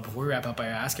 Yeah. But before we wrap up, I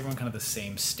ask everyone kind of the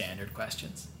same standard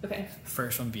questions. Okay.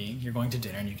 First one being, you're going to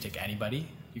dinner and you can take anybody.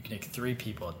 You can take 3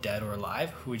 people, dead or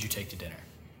alive. Who would you take to dinner?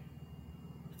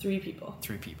 3 people.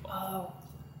 3 people. Oh.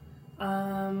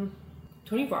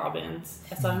 Tony Robbins.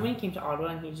 I saw him when he came to Ottawa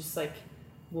and he just like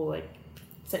will like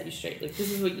set you straight. Like this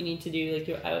is what you need to do.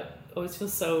 Like I always feel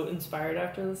so inspired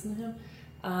after listening to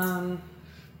him.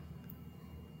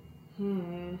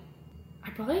 I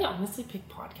probably honestly pick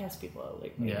podcast people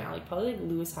like right now, like probably like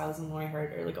Lewis Howes and Lori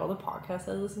Harder, like all the podcasts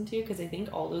I listen to, because I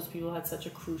think all those people had such a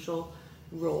crucial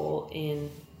role in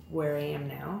where I am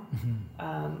now.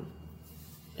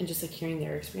 And just like hearing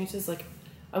their experiences, like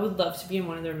I would love to be in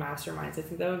one of their masterminds. I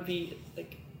think that would be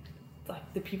like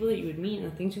the people that you would meet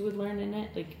and the things you would learn in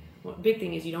it. Like one big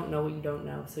thing is you don't know what you don't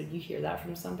know, so you hear that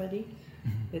from somebody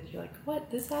that you're like,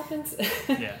 what, this happens?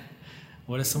 Yeah.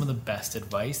 What is some of the best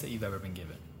advice that you've ever been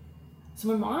given? So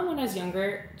my mom, when I was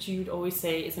younger, she would always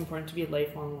say it's important to be a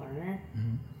lifelong learner.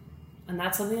 And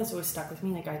that's something that's always stuck with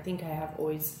me. Like I think I have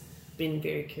always been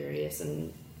very curious,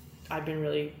 and I've been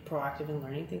really proactive in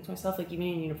learning things myself. Like even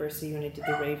in university when I did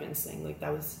the Ravens thing, like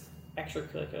that was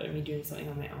extracurricular, me doing something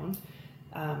on my own.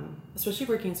 Especially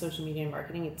working in social media and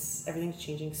marketing, everything's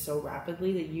changing so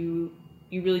rapidly that you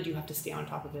really do have to stay on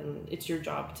top of it, and it's your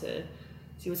job to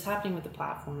see what's happening with the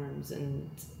platforms and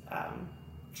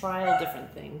try all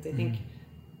different things. I think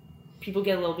people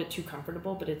get a little bit too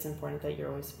comfortable, but it's important that you're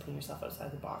always putting yourself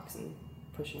outside the box and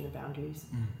pushing the boundaries.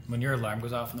 When your alarm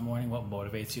goes off in the morning, what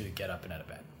motivates you to get up and out of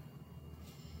bed?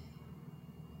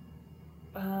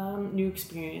 New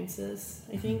experiences,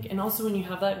 I think. And also when you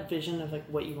have that vision of like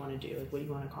what you want to do, like what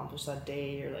you want to accomplish that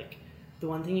day, or like the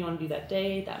one thing you want to do that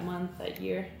day, that month, that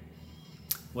year.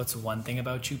 What's one thing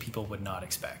about you people would not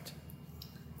expect?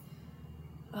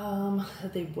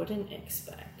 That they wouldn't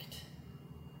expect.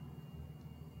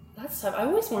 That's tough. I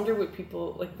always wonder what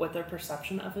people, like, what their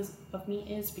perception of me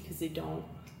is, because I don't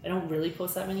really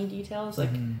post that many details. Like,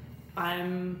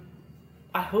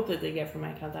 I hope that they get from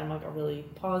my account that I'm like a really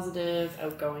positive,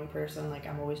 outgoing person. Like,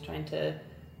 I'm always trying to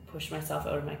push myself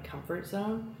out of my comfort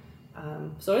zone.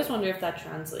 So I just wonder if that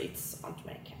translates onto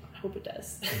my account. I hope it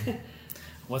does.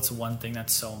 What's one thing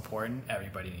that's so important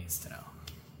everybody needs to know?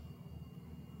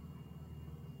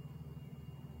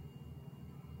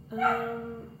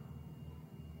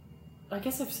 I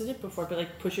guess I've said it before, but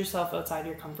like, push yourself outside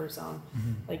your comfort zone.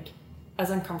 Like, as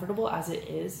uncomfortable as it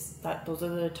is, those are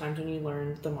the times when you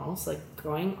learn the most. Like,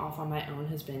 going off on my own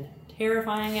has been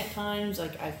terrifying at times.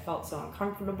 Like, I felt so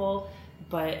uncomfortable,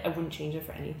 but I wouldn't change it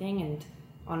for anything. And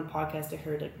on a podcast I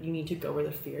heard, like, you need to go where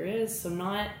the fear is. So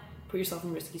not put yourself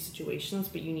in risky situations,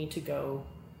 but you need to go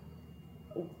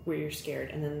where you're scared,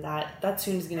 and then that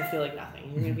soon is going to feel like nothing.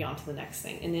 You're going to be on to the next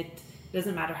thing, and it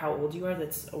doesn't matter how old you are.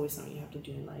 That's always something you have to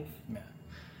do in life. Yeah.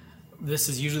 This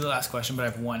is usually the last question, but I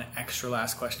have one extra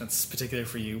last question that's particular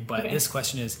for you. But This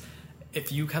question is,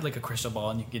 if you had like a crystal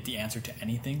ball and you could get the answer to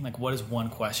anything, like, what is one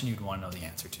question you'd want to know the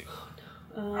answer to?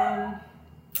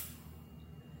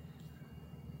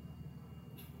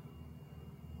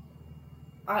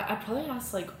 I'd probably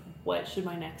ask, like, what should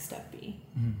my next step be?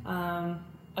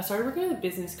 I started working with a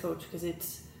business coach because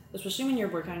it's, especially when you're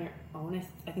working on your own,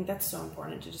 I think that's so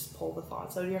important to just pull the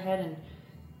thoughts out of your head and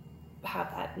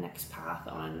have that next path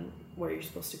on where you're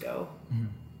supposed to go.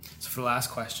 So for the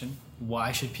last question,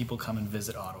 why should people come and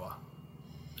visit Ottawa?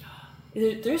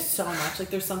 There's so much. Like,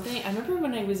 there's something, I remember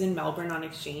when I was in Melbourne on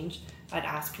exchange, I'd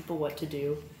ask people what to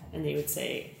do, and they would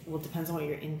say, well, it depends on what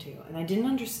you're into. And I didn't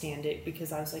understand it,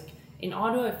 because I was like, in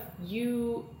Ottawa, if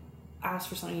you ask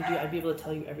for something to do, I'd be able to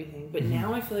tell you everything. But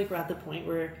now I feel like we're at the point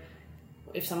where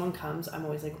if someone comes, I'm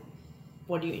always like,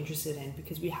 what are you interested in?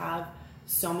 Because we have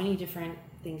so many different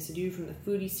things to do, from the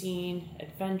foodie scene,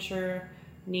 adventure,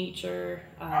 nature,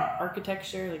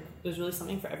 architecture. Like, there's really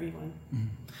something for everyone.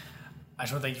 I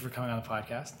just want to thank you for coming on the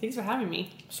podcast. Thanks for having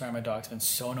me. Sorry, my dog's been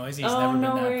so noisy. He's never been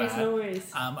that bad. No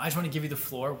worries. I just want to give you the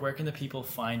floor. Where can the people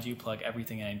find you, plug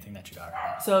everything and anything that you got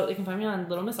right now? So they can find me on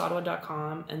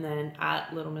littlemissottawa.com, and then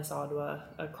at Little Miss Ottawa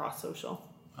across social.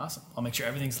 Awesome. I'll make sure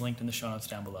everything's linked in the show notes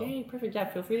down below. Yay, perfect. Yeah,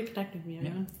 feel free to connect with me,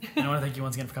 everyone. And I want to thank you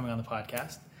once again for coming on the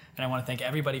podcast. And I want to thank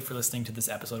everybody for listening to this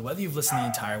episode. Whether you've listened the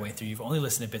entire way through, you've only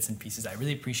listened to bits and pieces, I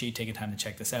really appreciate you taking time to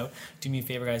check this out. Do me a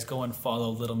favor, guys. Go and follow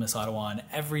Little Miss Ottawa on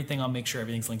everything. I'll make sure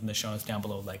everything's linked in the show notes down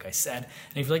below, like I said.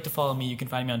 And if you'd like to follow me, you can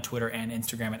find me on Twitter and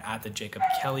Instagram at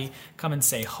 @thejacobkelly. Come and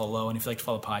say hello. And if you'd like to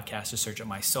follow the podcast, just search up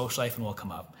My Social Life and we'll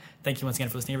come up. Thank you once again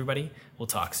for listening, everybody. We'll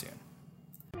talk soon.